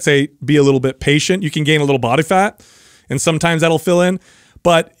exercise. I'd say be a little bit patient. You can gain a little body fat, and sometimes that'll fill in.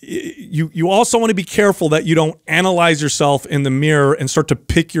 But you also want to be careful that you don't analyze yourself in the mirror and start to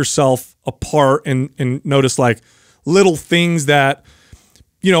pick yourself apart and notice like little things that,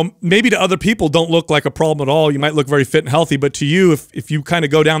 you know, maybe to other people don't look like a problem at all. You might look very fit and healthy, but to you, if you kind of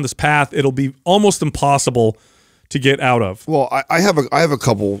go down this path, it'll be almost impossible to get out of. Well, I have a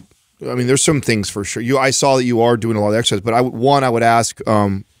couple. I mean, there's some things for sure. I saw that you are doing a lot of exercise, but I would ask,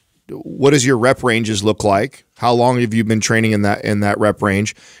 what does your rep ranges look like? How long have you been training in that rep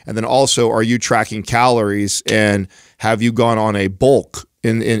range? And then also, are you tracking calories, and have you gone on a bulk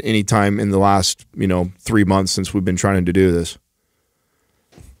in any time in the last 3 months since we've been trying to do this?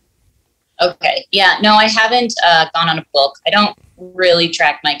 Okay. Yeah. No, I haven't gone on a bulk. I don't really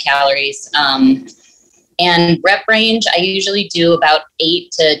track my calories. And rep range, I usually do about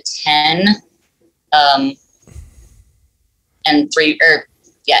 8 to 10. And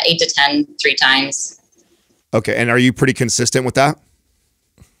 8 to 10 3 times. Okay. And are you pretty consistent with that?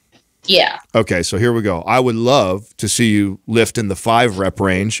 Yeah. Okay. So here we go. I would love to see you lift in the 5 rep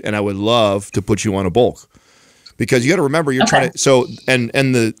range, and I would love to put you on a bulk. Because you got to remember, you're trying to, so, and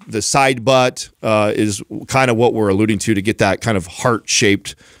the side butt is kind of what we're alluding to get that kind of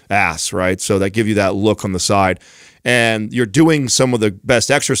heart-shaped ass, right? So that give you that look on the side. And you're doing some of the best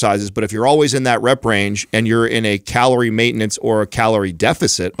exercises, but if you're always in that rep range and you're in a calorie maintenance or a calorie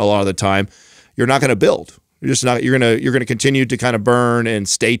deficit a lot of the time, you're not going to build. You're just not, you're going to continue to kind of burn and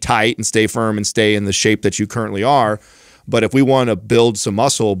stay tight and stay firm and stay in the shape that you currently are. But if we want to build some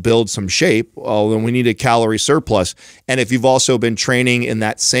muscle, build some shape, well, then we need a calorie surplus. And if you've also been training in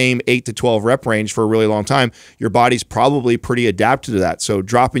that same 8 to 12 rep range for a really long time, your body's probably pretty adapted to that. So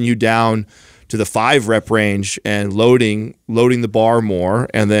dropping you down to the 5 rep range and loading the bar more,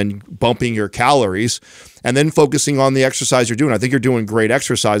 and then bumping your calories, and then focusing on the exercise you're doing. I think you're doing great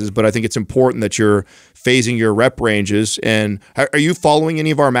exercises, but I think it's important that you're phasing your rep ranges. And are you following any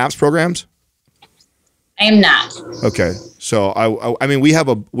of our MAPS programs? I am not. Okay. So I mean, we have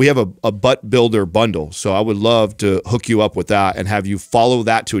a butt builder bundle. So I would love to hook you up with that and have you follow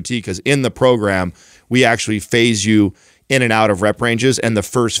that to a T, because in the program, we actually phase you in and out of rep ranges. And the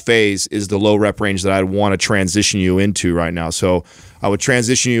first phase is the low rep range that I'd want to transition you into right now. So I would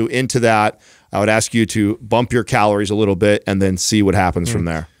transition you into that. I would ask you to bump your calories a little bit and then see what happens from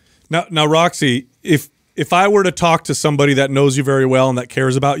there. Now, Roxy, if I were to talk to somebody that knows you very well and that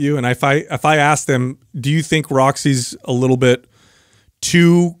cares about you, and if I ask them, do you think Roxy's a little bit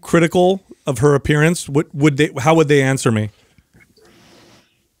too critical of her appearance, how would they answer me?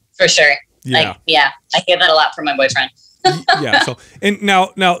 For sure. Yeah. I hear that a lot from my boyfriend. Yeah. So, and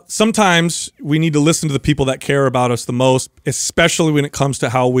now sometimes we need to listen to the people that care about us the most, especially when it comes to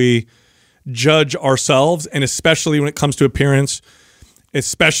how we judge ourselves, and especially when it comes to appearance.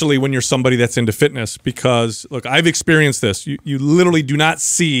 Especially when you're somebody that's into fitness, because look, I've experienced this. You literally do not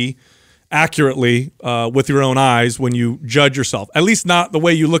see accurately with your own eyes when you judge yourself, at least not the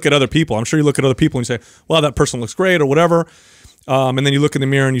way you look at other people. I'm sure you look at other people and you say, well, that person looks great or whatever. And then you look in the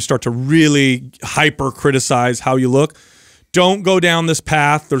mirror and you start to really hyper criticize how you look. Don't go down this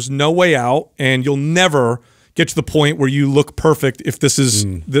path. There's no way out, and you'll never get to the point where you look perfect if this is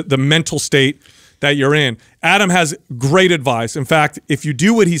the mental state that you're in. Adam has great advice. In fact, if you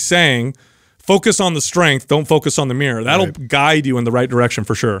do what he's saying, focus on the strength, don't focus on the mirror. That'll guide you in the right direction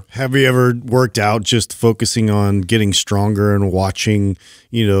for sure. Have you ever worked out just focusing on getting stronger and watching,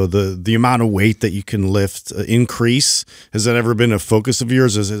 you know, the amount of weight that you can lift increase? Has that ever been a focus of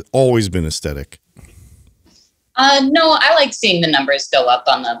yours? Or has it always been aesthetic? No, I like seeing the numbers go up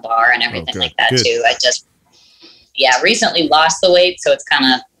on the bar and everything like that too. I just, recently lost the weight, so it's kind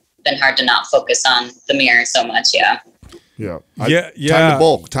of been hard to not focus on the mirror so much. Yeah. Time to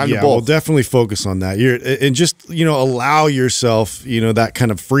bulk. Time to bulk. We'll definitely focus on that. And just, you know, allow yourself, you know, that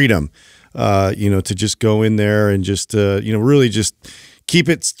kind of freedom, you know, to just go in there and just, you know, really just keep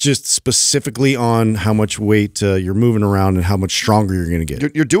it just specifically on how much weight you're moving around and how much stronger you're going to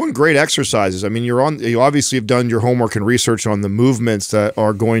get. You're doing great exercises. I mean, you obviously have done your homework and research on the movements that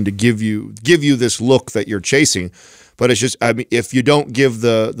are going to give you this look that you're chasing. But it's just, I mean, if you don't give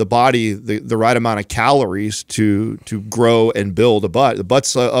the body the right amount of calories to grow and build a butt, the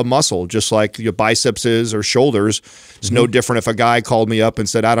butt's a muscle, just like your biceps is or shoulders. It's no different if a guy called me up and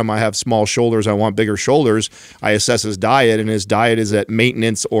said, Adam, I have small shoulders, I want bigger shoulders. I assess his diet, and his diet is at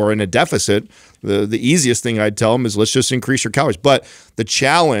maintenance or in a deficit. The easiest thing I'd tell them is let's just increase your calories. But the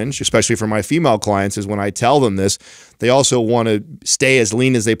challenge, especially for my female clients, is when I tell them this, they also want to stay as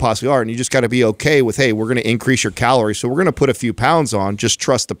lean as they possibly are. And you just got to be okay with, hey, we're going to increase your calories. So we're going to put a few pounds on. Just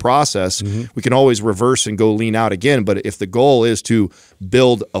trust the process. We can always reverse and go lean out again. But if the goal is to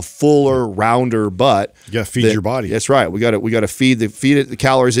build a fuller, rounder butt, you got to feed your body. That's right. We got to feed it the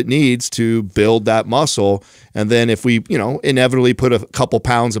calories it needs to build that muscle. And then if we, you know, inevitably put a couple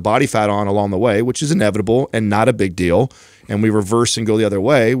pounds of body fat on along the way, which is inevitable and not a big deal, and we reverse and go the other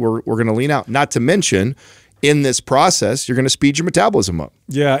way, we're going to lean out. Not to mention, in this process, you're going to speed your metabolism up.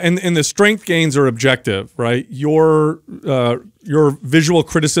 Yeah, and the strength gains are objective, right? Your visual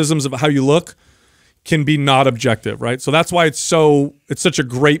criticisms of how you look can be not objective, right? So that's why it's such a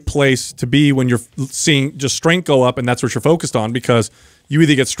great place to be when you're seeing just strength go up, and that's what you're focused on, because you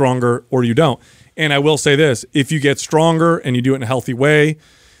either get stronger or you don't. And I will say this: if you get stronger and you do it in a healthy way,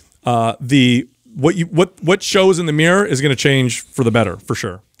 what shows in the mirror is going to change for the better, for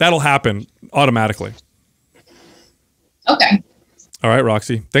sure. That'll happen automatically. Okay. All right,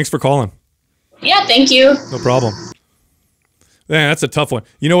 Roxy. Thanks for calling. Yeah, thank you. No problem. Man, that's a tough one.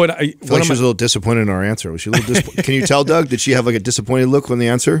 You know what? I feel like she was a little disappointed in our answer. Was she a little disappointed? Can you tell, Doug? Did she have like a disappointed look when the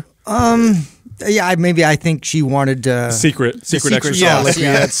answer? Yeah, I think she wanted secret exercise. Yeah, like we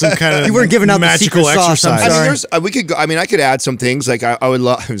had some kind of you weren't giving out magical the exercise. Sauce, I mean, we could go. I mean, I could add some things. Like I would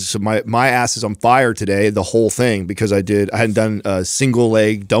love. So my ass is on fire today. The whole thing, because I hadn't done single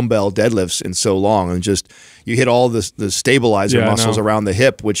leg dumbbell deadlifts in so long, and just you hit all the stabilizer muscles around the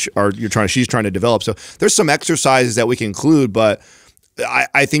hip, which she's trying to develop. So there's some exercises that we can include, but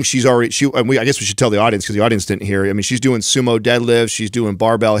I think she's already, I guess we should tell the audience because the audience didn't hear. I mean, she's doing sumo deadlifts, she's doing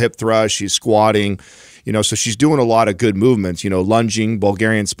barbell hip thrust, she's squatting, you know, so she's doing a lot of good movements, you know, lunging,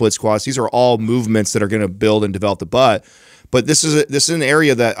 Bulgarian split squats. These are all movements that are going to build and develop the butt. But this is an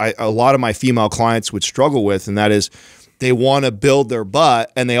area that a lot of my female clients would struggle with, and that is they want to build their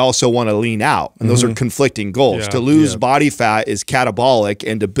butt and they also want to lean out. And those are conflicting goals. To lose body fat is catabolic,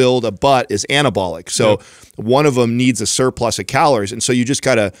 and to build a butt is anabolic. So one of them needs a surplus of calories. And so you just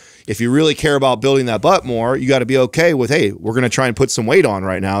got to, if you really care about building that butt more, you got to be okay with, hey, we're going to try and put some weight on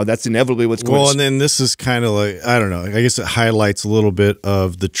right now. That's inevitably what's going on. Well, and then this is kind of like, I don't know, I guess it highlights a little bit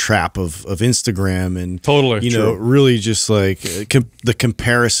of the trap of Instagram and, you know, really just like the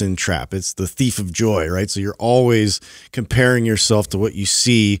comparison trap. It's the thief of joy, right? So you're always comparing yourself to what you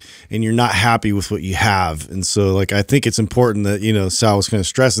see and you're not happy with what you have. And so like, I think it's important that, you know, Sal was kind of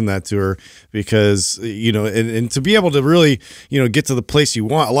stressing that to her, because, you know, and to be able to really, you know, get to the place you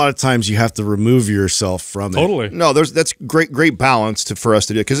want, a lot of times you have to remove yourself from it. No, that's great balance for us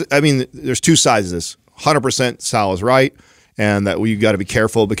to do. Because I mean, there's two sides of this. 100% Sal is right, and that you got to be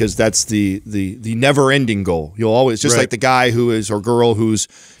careful, because that's the never-ending goal. You'll always, just like the guy who is, or girl who's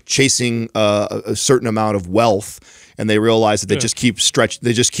chasing a certain amount of wealth, and they realize that they just keep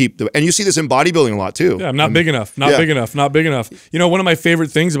and you see this in bodybuilding a lot too. Yeah, I'm not big enough, not big enough, not big enough. You know, one of my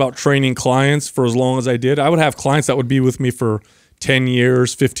favorite things about training clients for as long as I did, I would have clients that would be with me for 10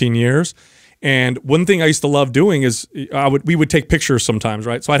 years, 15 years. And one thing I used to love doing is we would take pictures sometimes,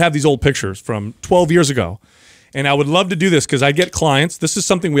 right? So I'd have these old pictures from 12 years ago. And I would love to do this because I get clients. This is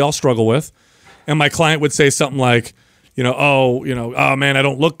something we all struggle with. And my client would say something like, oh man, I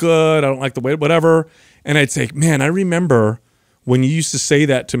don't look good. I don't like the weight, whatever. And I'd say, man, I remember when you used to say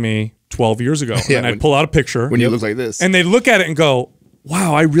that to me 12 years ago. And I'd pull out a picture. When you look like this. And they'd look at it and go,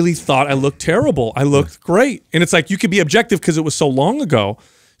 wow, I really thought I looked terrible. I looked great. And it's like, you could be objective because it was so long ago.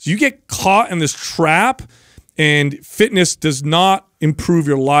 So you get caught in this trap, and fitness does not improve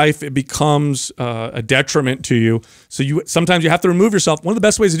your life. It becomes a detriment to you. So sometimes you have to remove yourself. One of the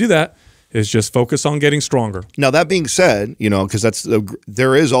best ways to do that is just focus on getting stronger. Now, that being said, you know, because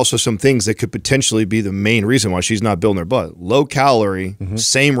there is also some things that could potentially be the main reason why she's not building her butt. Low calorie,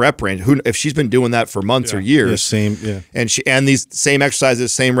 same rep range. If she's been doing that for months or years, and these same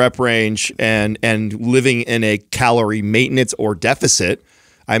exercises, same rep range, and living in a calorie maintenance or deficit.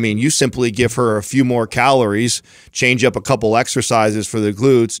 I mean, you simply give her a few more calories, change up a couple exercises for the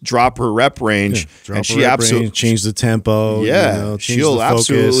glutes, drop her rep range, and she absolutely change the tempo. Yeah, you know, she'll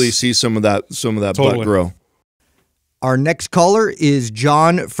absolutely see some of that butt grow. Our next caller is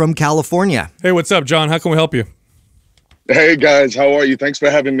John from California. Hey, what's up, John? How can we help you? Hey guys, how are you? Thanks for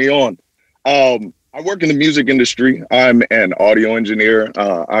having me on. I work in the music industry. I'm an audio engineer.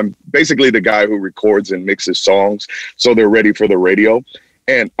 I'm basically the guy who records and mixes songs so they're ready for the radio.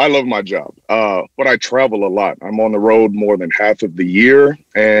 And I love my job, but I travel a lot. I'm on the road more than half of the year.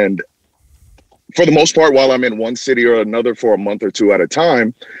 And for the most part, while I'm in one city or another for a month or two at a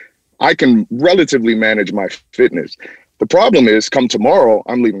time, I can relatively manage my fitness. The problem is, come tomorrow,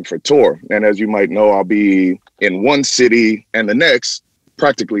 I'm leaving for tour. And as you might know, I'll be in one city and the next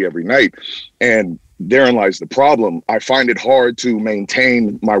practically every night. And therein lies the problem. I find it hard to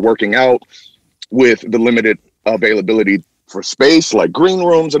maintain my working out with the limited availability for space, like green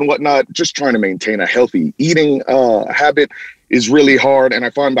rooms and whatnot. Just trying to maintain a healthy eating habit is really hard. And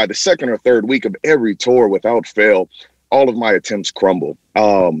I find by the second or third week of every tour, without fail, all of my attempts crumble.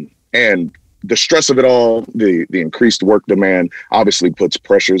 And the stress of it all, the increased work demand obviously puts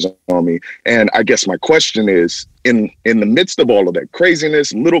pressures on me. And I guess my question is, in the midst of all of that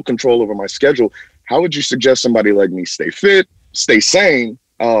craziness, little control over my schedule, how would you suggest somebody like me stay fit, stay sane,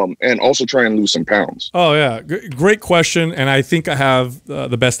 and also try and lose some pounds? Oh, yeah. Great question. And I think I have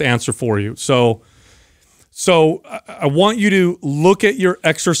the best answer for you. So I want you to look at your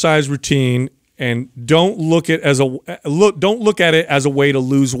exercise routine and don't look at it as a way to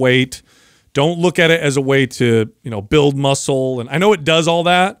lose weight. Don't look at it as a way to, build muscle. And I know it does all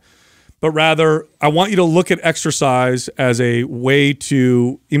that, but rather I want you to look at exercise as a way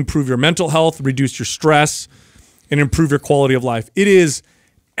to improve your mental health, reduce your stress, and improve your quality of life. It is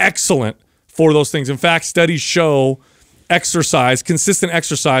excellent for those things. In fact, studies show consistent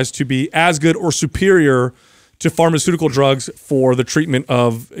exercise, to be as good or superior to pharmaceutical drugs for the treatment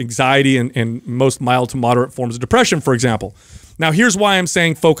of anxiety and most mild to moderate forms of depression, for example. Now, here's why I'm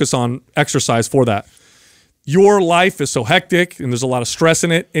saying focus on exercise for that. Your life is so hectic and there's a lot of stress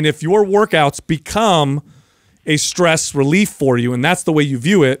in it. And if your workouts become a stress relief for you, and that's the way you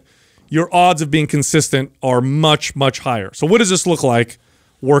view it, your odds of being consistent are much, much higher. So what does this look like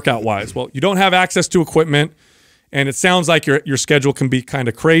workout-wise? Well, you don't have access to equipment, and it sounds like your schedule can be kind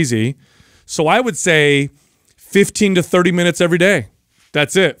of crazy. So I would say 15 to 30 minutes every day.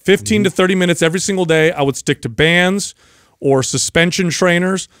 That's it. 15 to 30 minutes every single day. I would stick to bands or suspension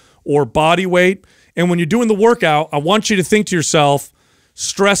trainers or body weight. And when you're doing the workout, I want you to think to yourself,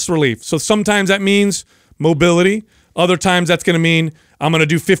 stress relief. So sometimes that means mobility. Other times that's going to mean I'm going to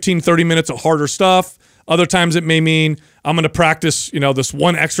do 15, 30 minutes of harder stuff. Other times it may mean I'm going to practice, this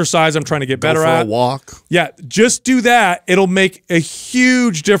one exercise I'm trying to get better at. Go for a walk. Yeah, just do that. It'll make a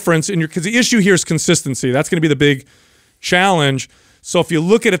huge difference because the issue here is consistency. That's going to be the big challenge. So if you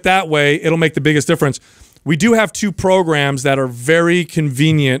look at it that way, it'll make the biggest difference. We do have two programs that are very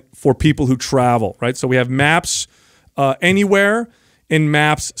convenient for people who travel, right? So we have MAPS Anywhere and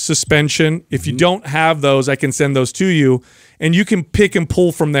MAPS Suspension. If you don't have those, I can send those to you, and you can pick and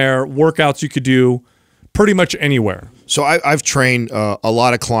pull from there workouts you could do pretty much anywhere. So I've trained a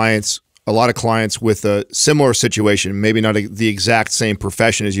lot of clients with a similar situation, maybe not the exact same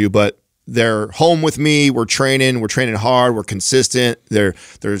profession as you, but they're home with me. We're training hard. We're consistent. Their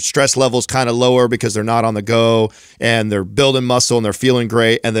stress level's kind of lower because they're not on the go, and they're building muscle and they're feeling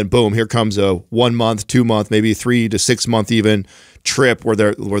great. And then boom, here comes a 1 month, 2 month, maybe 3 to 6 month even trip where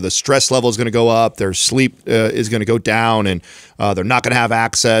the stress level is going to go up, their sleep is going to go down, and they're not going to have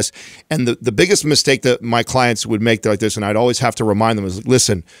access. And the biggest mistake that my clients would make like this, and I'd always have to remind them, is,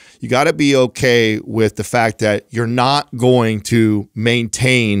 listen, you got to be okay with the fact that you're not going to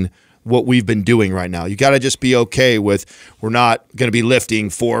maintain what we've been doing right now. You got to just be okay with, we're not going to be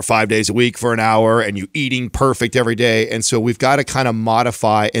lifting 4 or 5 days a week for an hour and you eating perfect every day. And so we've got to kind of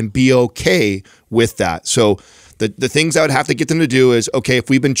modify and be okay with that. So the things I would have to get them to do is, okay, if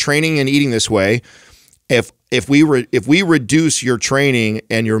we've been training and eating this way, if if we reduce your training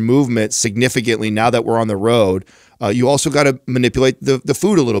and your movement significantly now that we're on the road, you also got to manipulate the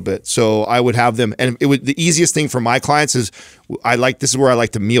food a little bit. So I would have them, and the easiest thing for my clients is this is where I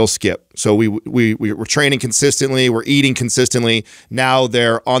like to meal skip. So we're training consistently, we're eating consistently. Now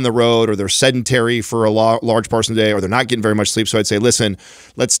they're on the road or they're sedentary for a large portion of the day, or they're not getting very much sleep. So I'd say, listen,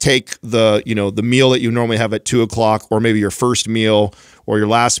 let's take the meal that you normally have at 2 o'clock, or maybe your first meal or your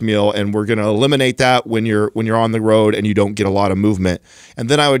last meal, and we're going to eliminate that when you're on the road and you don't get a lot of movement. And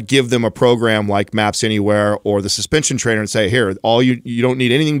then I would give them a program like Maps Anywhere or the suspension trainer and say, here, you don't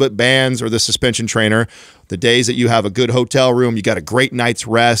need anything but bands or the suspension trainer. The days that you have a good hotel room, you got a great night's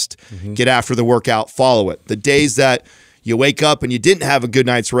rest, get after the workout, follow it. The days that you wake up and you didn't have a good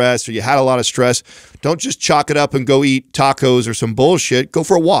night's rest or you had a lot of stress, don't just chalk it up and go eat tacos or some bullshit. Go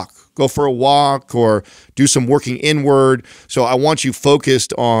for a walk. Go for a walk or do some working inward. So I want you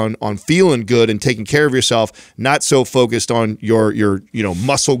focused on feeling good and taking care of yourself, not so focused on your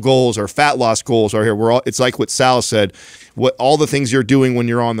muscle goals or fat loss goals. Or here it's like what Sal said. What all the things you're doing when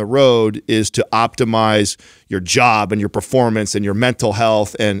you're on the road is to optimize your job and your performance and your mental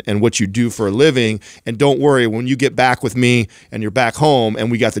health and what you do for a living. And don't worry, when you get back with me and you're back home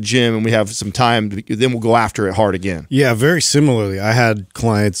and we got the gym and we have some time, then we'll go after it hard again. Yeah, very similarly. I had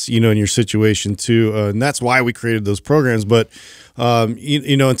clients, in your situation too, and that's why we created those programs. But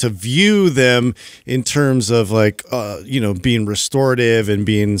and to view them in terms of like, being restorative and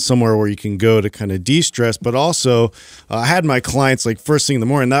being somewhere where you can go to kind of de-stress. But also I had my clients like first thing in the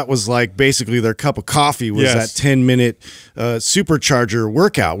morning, that was like basically their cup of coffee was that 10-minute supercharger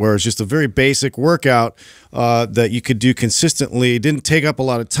workout, where it's just a very basic workout that you could do consistently. It didn't take up a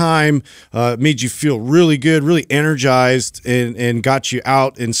lot of time, made you feel really good, really energized, and got you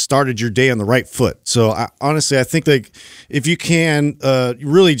out and started your day on the right foot. So honestly, I think like if you can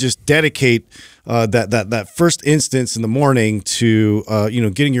really just dedicate that first instance in the morning to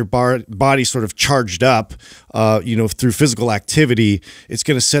getting your body sort of charged up through physical activity, it's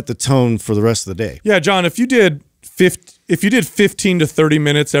going to set the tone for the rest of the day. Yeah, John, if you did 15 to 30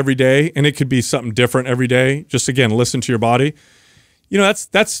 minutes every day, and it could be something different every day, just again listen to your body,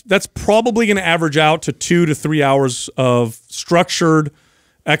 that's probably going to average out to 2 to 3 hours of structured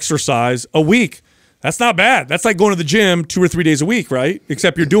exercise a week. That's not bad. That's like going to the gym 2 or 3 days a week, right?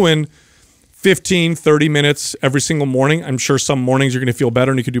 Except you're doing 15, 30 minutes every single morning. I'm sure some mornings you're going to feel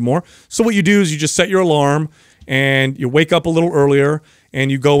better and you can do more. So what you do is you just set your alarm and you wake up a little earlier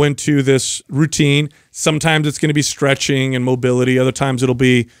and you go into this routine. Sometimes it's going to be stretching and mobility. Other times it'll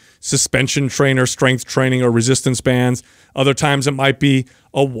be suspension trainer, strength training, or resistance bands. Other times it might be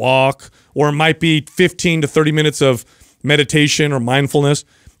a walk, or it might be 15 to 30 minutes of meditation or mindfulness.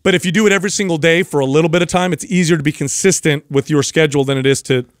 But if you do it every single day for a little bit of time, it's easier to be consistent with your schedule than it is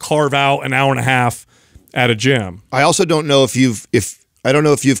to carve out an hour and a half at a gym. I also don't know if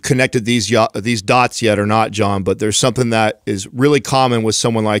you've connected these dots yet or not, John, but there's something that is really common with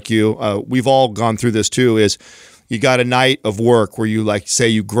someone like you. We've all gone through this too, is you got a night of work where you say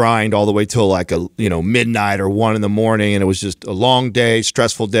you grind all the way till like midnight or 1 in the morning, and it was just a long day,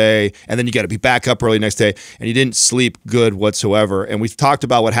 stressful day, and then you got to be back up early next day, and you didn't sleep good whatsoever. And we've talked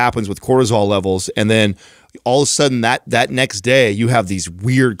about what happens with cortisol levels, and then all of a sudden that next day you have these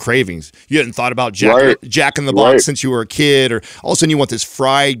weird cravings. You hadn't thought about Jack in the Box since you were a kid, or all of a sudden you want this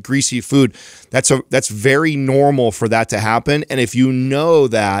fried, greasy food. That's very normal for that to happen. And if you know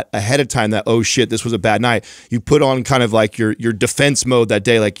that ahead of time that, oh shit, this was a bad night, you put on kind of like your defense mode that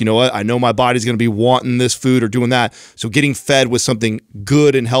day. Like, you know what? I know my body's going to be wanting this food or doing that. So getting fed with something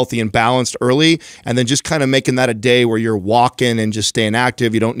good and healthy and balanced early, and then just kind of making that a day where you're walking and just staying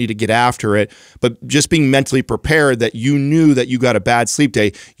active. You don't need to get after it, but just being mentally prepared that you knew that you got a bad sleep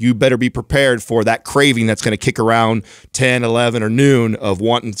day. You better be prepared for that craving that's going to kick around 10, 11, or noon of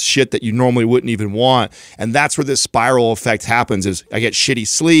wanting shit that you normally wouldn't even want. And that's where this spiral effect happens. Is I get shitty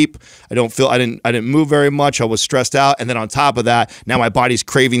sleep. I didn't move very much. I was stressed out. And then on top of that, now my body's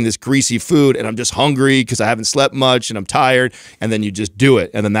craving this greasy food, and I'm just hungry because I haven't slept much and I'm tired. And then you just do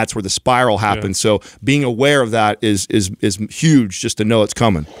it. And then that's where the spiral happens. Yeah. So being aware of that is huge, just to know it's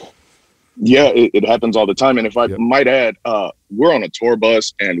coming. Yeah, it happens all the time. And if I might add, we're on a tour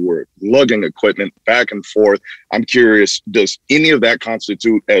bus and we're lugging equipment back and forth. I'm curious, does any of that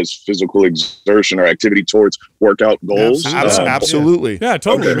constitute as physical exertion or activity towards workout goals? Absolutely. Yeah,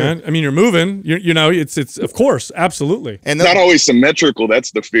 totally, man. I mean, you're moving. It's of course, absolutely. And not always symmetrical.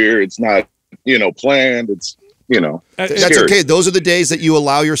 That's the fear. It's not, planned. It's, that's scary. okay. Those are the days that you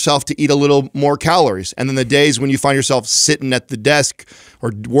allow yourself to eat a little more calories. And then the days when you find yourself sitting at the desk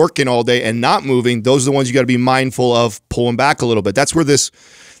or working all day and not moving, those are the ones you got to be mindful of pulling back a little bit. That's where this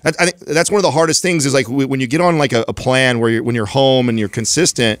I think that's one of the hardest things is like when you get on like a plan where when you're home and you're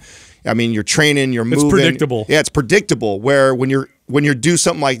consistent. I mean, you're training, you're moving. It's predictable. Yeah, it's predictable. Where when you do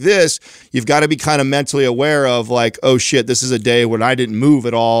something like this, you've got to be kind of mentally aware of like, oh shit, this is a day when I didn't move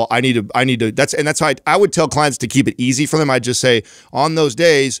at all. I need to. That's why I would tell clients to keep it easy for them. I'd just say on those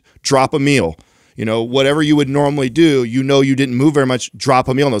days, drop a meal. You know, whatever you would normally do, you know you didn't move very much, drop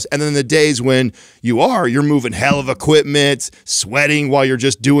a meal on those. And then the days when you're moving hell of equipment, sweating while you're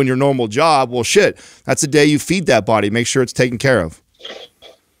just doing your normal job, well, shit, that's the day you feed that body. Make sure it's taken care of.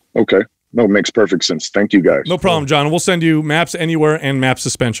 Okay. No, it makes perfect sense. Thank you, guys. No problem, John. We'll send you Maps Anywhere and Maps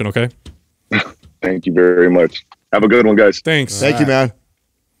Suspension, okay? Thank you very much. Have a good one, guys. Thanks. Thank you, man.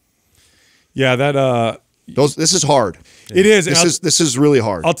 Yeah, This is hard. It is. This is really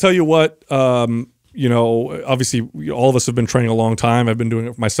hard. I'll tell you what, you know, obviously all of us have been training a long time. I've been doing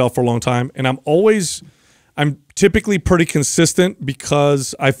it for myself for a long time. And I'm typically pretty consistent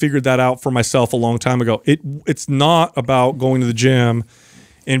because I figured that out for myself a long time ago. It's not about going to the gym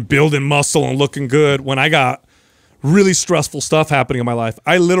and building muscle and looking good. When I got really stressful stuff happening in my life,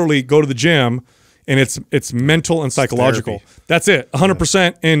 I literally go to the gym and it's mental and psychological. That's it,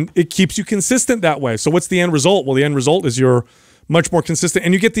 100%. And it keeps you consistent that way. So what's the end result? Well, the end result is you're much more consistent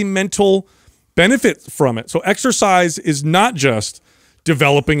and you get the mental benefit from it. So exercise is not just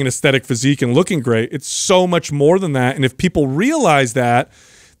developing an aesthetic physique and looking great. It's so much more than that. And if people realize that,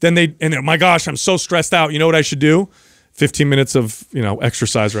 then my gosh, I'm so stressed out. You know what I should do? 15 minutes of, you know,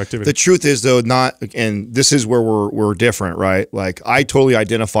 exercise or activity. The truth is though, and this is where we're different, right? Like I totally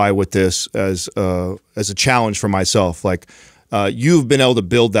identify with this as a challenge for myself. Like you've been able to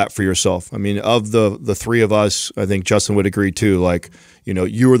build that for yourself. I mean, of the three of us, I think Justin would agree too. Like, you know,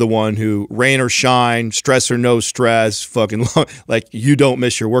 you were the one who rain or shine, stress or no stress, fucking like you don't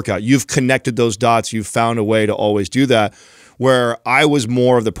miss your workout. You've connected those dots. You've found a way to always do that. Where I was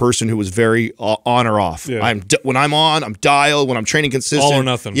more of the person who was very on or off. Yeah. When I'm on, I'm dialed. When I'm training consistent, all or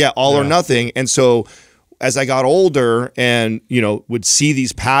nothing. Yeah, all or nothing. And so as I got older and, you know, would see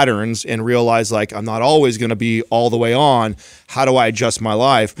these patterns and realize like I'm not always going to be all the way on, how do I adjust my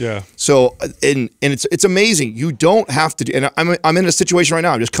life? Yeah. So and it's amazing. You don't have to do, and I'm in a situation right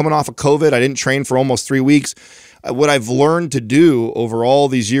now. I'm just coming off of COVID. I didn't train for almost 3 weeks. What I've learned to do over all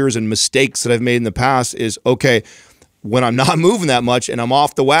these years and mistakes that I've made in the past is, okay, when I'm not moving that much and I'm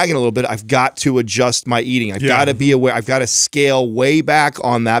off the wagon a little bit, I've got to adjust my eating. I've got to be aware. I've got to scale way back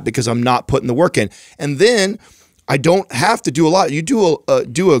on that because I'm not putting the work in. And then I don't have to do a lot. You do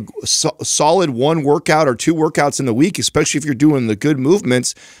a solid 1 workout or 2 workouts in the week, especially if you're doing the good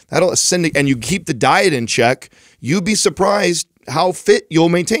movements. That'll send it, and you keep the diet in check. You'd be surprised how fit you'll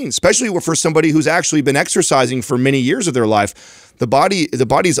maintain, especially for somebody who's actually been exercising for many years of their life. The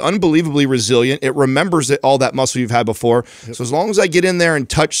body's unbelievably resilient. It remembers all that muscle you've had before. Yep. So as long as I get in there and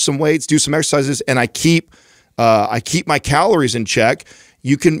touch some weights, do some exercises, and I keep my calories in check,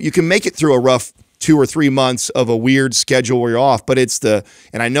 you can make it through a rough 2 or 3 months of a weird schedule where you're off. But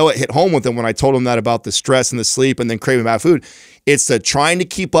and I know it hit home with them when I told them that about the stress and the sleep and then craving bad food. It's the trying to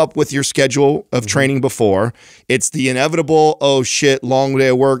keep up with your schedule of training before. It's the inevitable, oh shit, long day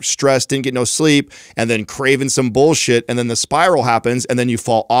of work, stress, didn't get no sleep, and then craving some bullshit, and then the spiral happens, and then you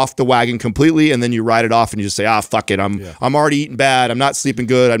fall off the wagon completely, and then you ride it off, and you just say, ah, fuck it, I'm already eating bad, I'm not sleeping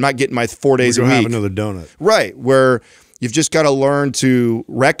good, I'm not getting my 4 days a week. Have another donut. Right, where you've just got to learn to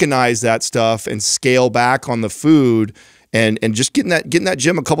recognize that stuff and scale back on the food. And just getting that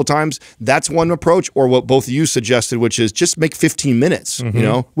gym a couple times, that's one approach. Or what both of you suggested, which is just make 15 minutes, you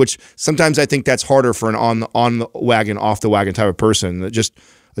know, which sometimes I think that's harder for an on the wagon, off the wagon type of person. Just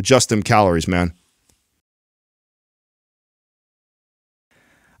adjust them calories, man.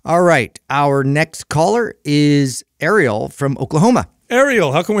 All right. Our next caller is Ariel from Oklahoma.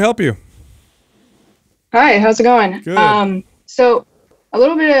 Ariel, how can we help you? Hi, how's it going? Good. So a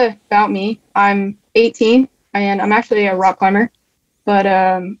little bit about me. I'm 18. And I'm actually a rock climber, but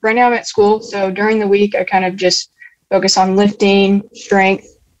right now I'm at school. So during the week, I kind of just focus on lifting, strength.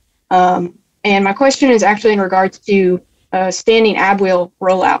 And my question is actually in regards to standing ab wheel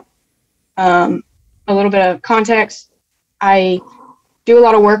rollout. A little bit of context. I do a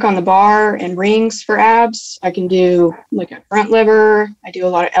lot of work on the bar and rings for abs. I can do like a front lever. I do a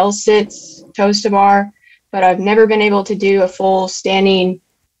lot of L-sits, toes to bar, but I've never been able to do a full standing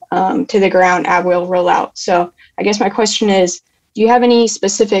to the ground ab wheel rollout. So I guess my question is, do you have any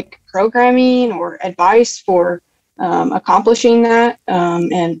specific programming or advice for accomplishing that?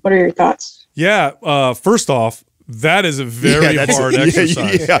 And what are your thoughts? Yeah. First off, That is a very hard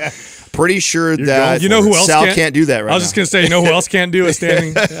exercise. Yeah. Pretty sure that you know who else Sal can't do that right now. I was just going to say, you know who else can't do a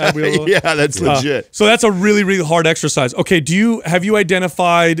standing ab wheel? Yeah, that's legit. So that's a really, really hard exercise. Okay, have you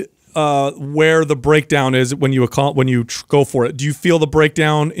identified where the breakdown is when you go for it? Do you feel the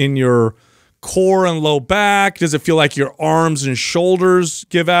breakdown in your core and low back? Does it feel like your arms and shoulders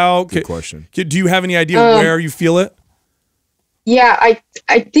give out? Good question. Do you have any idea where you feel it? Yeah,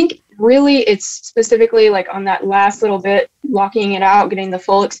 I think really it's specifically like on that last little bit, locking it out, getting the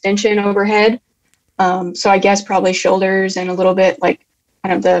full extension overhead. So I guess probably shoulders and a little bit like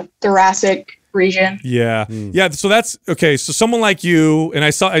kind of the thoracic region. Yeah. Yeah. So that's okay. So someone like you, and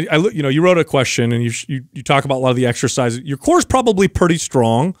I you know, you wrote a question and you talk about a lot of the exercises. Your core is probably pretty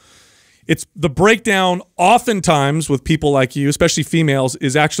strong. It's the breakdown oftentimes with people like you, especially females,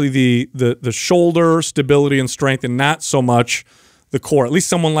 is actually the shoulder stability and strength and not so much the core, at least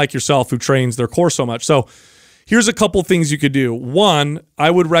someone like yourself who trains their core so much. So here's a couple things you could do. One,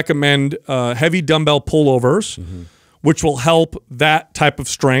 I would recommend heavy dumbbell pullovers, which will help that type of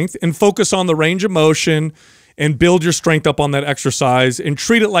strength, and focus on the range of motion and build your strength up on that exercise and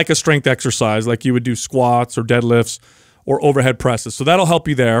treat it like a strength exercise, like you would do squats or deadlifts or overhead presses. So that'll help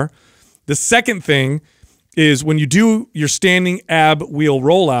you there. The second thing is when you do your standing ab wheel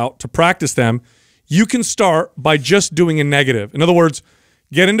rollout to practice them, you can start by just doing a negative. In other words,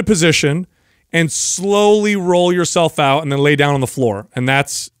 get into position and slowly roll yourself out and then lay down on the floor. And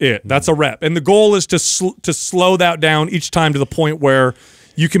that's it. That's a rep. And the goal is to slow that down each time to the point where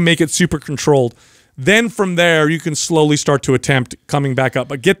you can make it super controlled. Then from there, you can slowly start to attempt coming back up.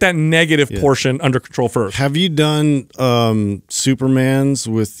 But get that negative portion under control first. Have you done Supermans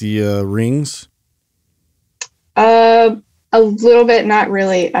with the rings? A little bit, not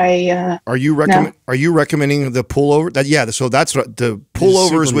really. Are you recommending the pullover? So that's what the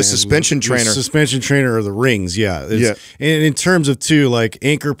pullovers with suspension trainer. Suspension trainer or the rings, And in terms of too, like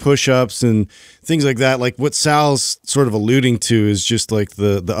anchor push-ups and things like that, like what Sal's sort of alluding to is just like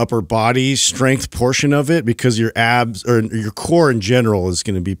the upper body strength portion of it, because your abs or your core in general is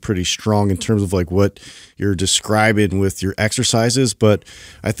going to be pretty strong in terms of like what you're describing with your exercises. But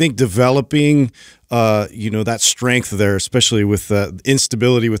I think developing that strength there, especially with the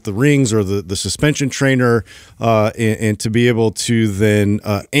instability with the rings or the suspension trainer, and to be able to then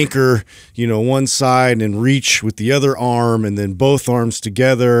anchor, one side and reach with the other arm, and then both arms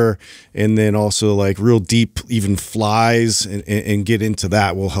together, and then also like real deep, even flies, and get into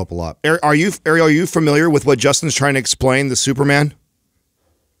that will help a lot. Ariel, are you familiar with what Justin's trying to explain, the Superman?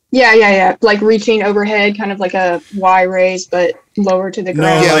 Yeah. Like reaching overhead, kind of like a Y raise, but lower to the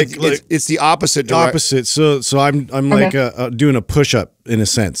ground. Yeah, it's the opposite. Opposite. So I'm like doing a push up in a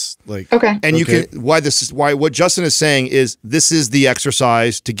sense. Like And you can why what Justin is saying is this is the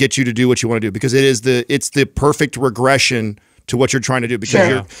exercise to get you to do what you want to do, because it's the perfect regression to what you're trying to do,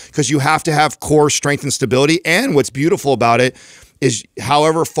 because you have to have core strength and stability. And what's beautiful about it is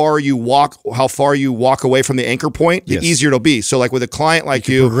how far you walk away from the anchor point, the easier it'll be. So like with a client like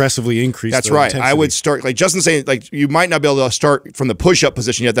you progressively increase. That's right. Intensity. I would start, like Justin's saying, like you might not be able to start from the push-up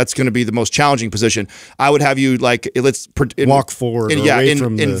position yet. That's going to be the most challenging position. I would have you walk forward.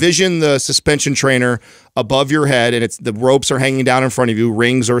 Envision the suspension trainer above your head, and the ropes are hanging down in front of you,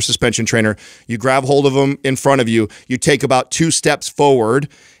 rings or a suspension trainer. You grab hold of them in front of you. You take about 2 steps forward,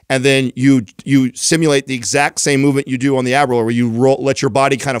 and then you simulate the exact same movement you do on the ab roller, where you let your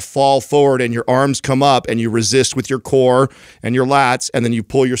body kind of fall forward and your arms come up, and you resist with your core and your lats, and then you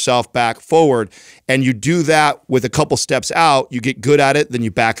pull yourself back forward. And you do that with a couple steps out. You get good at it, then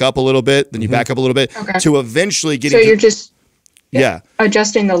you back up a little bit, then you back up a little bit, to eventually get into— you're just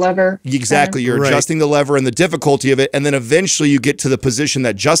adjusting the lever. Exactly. You're adjusting the lever and the difficulty of it. And then eventually you get to the position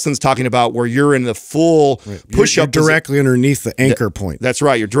that Justin's talking about, where you're in the full push-up. You're directly underneath the anchor point. That's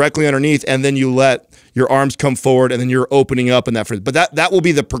right. You're directly underneath, and then you let your arms come forward, and then you're opening up in that. But that will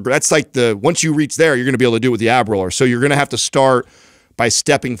be that's like once you reach there, you're going to be able to do it with the ab roller. So you're going to have to start by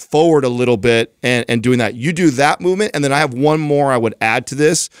stepping forward a little bit and doing that. You do that movement, and then I have one more I would add to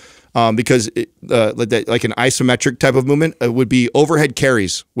this. Because like an isometric type of movement would be overhead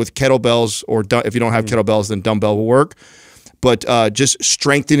carries with kettlebells, or if you don't have kettlebells, then dumbbell will work. But just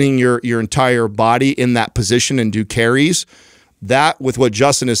strengthening your entire body in that position and do carries. That, with what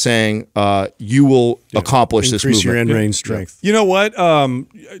Justin is saying, you will accomplish this movement. Increase your end range strength. You know what?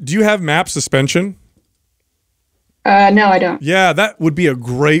 Do you have MAP suspension? No, I don't. Yeah, that would be a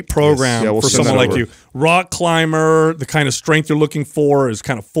great program for someone like you. Rock climber, the kind of strength you're looking for is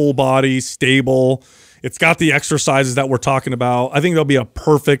kind of full body, stable. It's got the exercises that we're talking about. I think that'll be a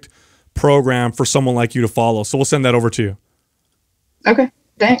perfect program for someone like you to follow. So we'll send that over to you. Okay,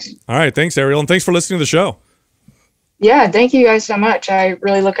 thanks. All right, thanks, Ariel. And thanks for listening to the show. Yeah, thank you guys so much. I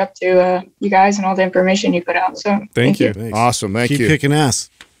really look up to you guys and all the information you put out. So Thank you. Thanks. Awesome. Thank Keep you. kicking ass.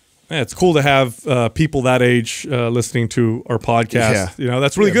 Yeah, it's cool to have people that age listening to our podcast. Yeah. You know,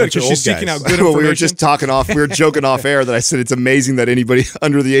 that's really Yeah, a good bunch of because she's old seeking guys. out good Well, information. we were just talking off. We were joking off air that I said it's amazing that anybody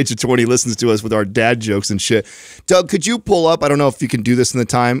under the age of 20 listens to us with our dad jokes and shit. Doug, could you pull up? I don't know if you can do this in the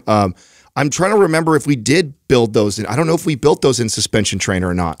time. I'm trying to remember if we did build those in. I don't know if we built those in suspension trainer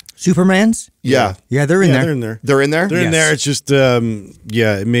or not. Supermans? Yeah. Yeah, they're in Yeah, there. they're in there. They're in there? They're in there. It's just,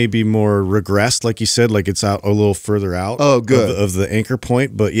 it may be more regressed, like you said, like it's out a little further out. Oh, good. Of the anchor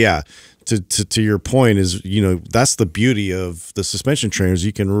point. But yeah, to your point is, that's the beauty of the suspension trainers.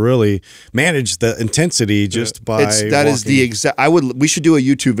 You can really manage the intensity just by That is the exact. We should do a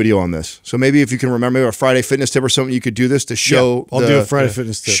YouTube video on this. So maybe if you can remember, maybe a Friday fitness tip or something, you could do this to show. I'll do a Friday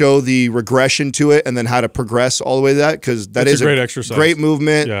fitness tip. Show the regression to it and then how to progress all the way to that, because That's a great exercise. great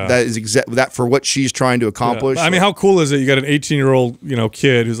movement. Yeah. That is that for what she's trying to accomplish. I mean, how cool is it? You got an 18-year-old,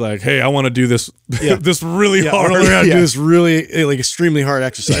 kid who's like, "Hey, I want to do this, this really I hard. want to learn how to do this really extremely hard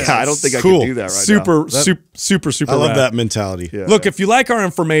exercise. Yeah, I don't think I Cool. can do that right now. Super. I love rad. that mentality. Yeah. Look, if you like our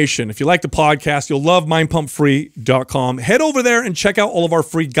information, if you like the podcast, you'll love mindpumpfree.com. Head over there and check out all of our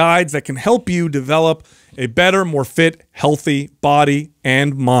free guides that can help you develop a better, more fit, healthy body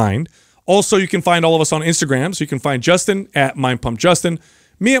and mind. Also, you can find all of us on Instagram. So you can find Justin at mindpumpjustin,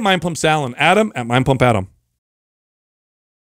 me at mindpumpsal, and Adam at mindpumpadam.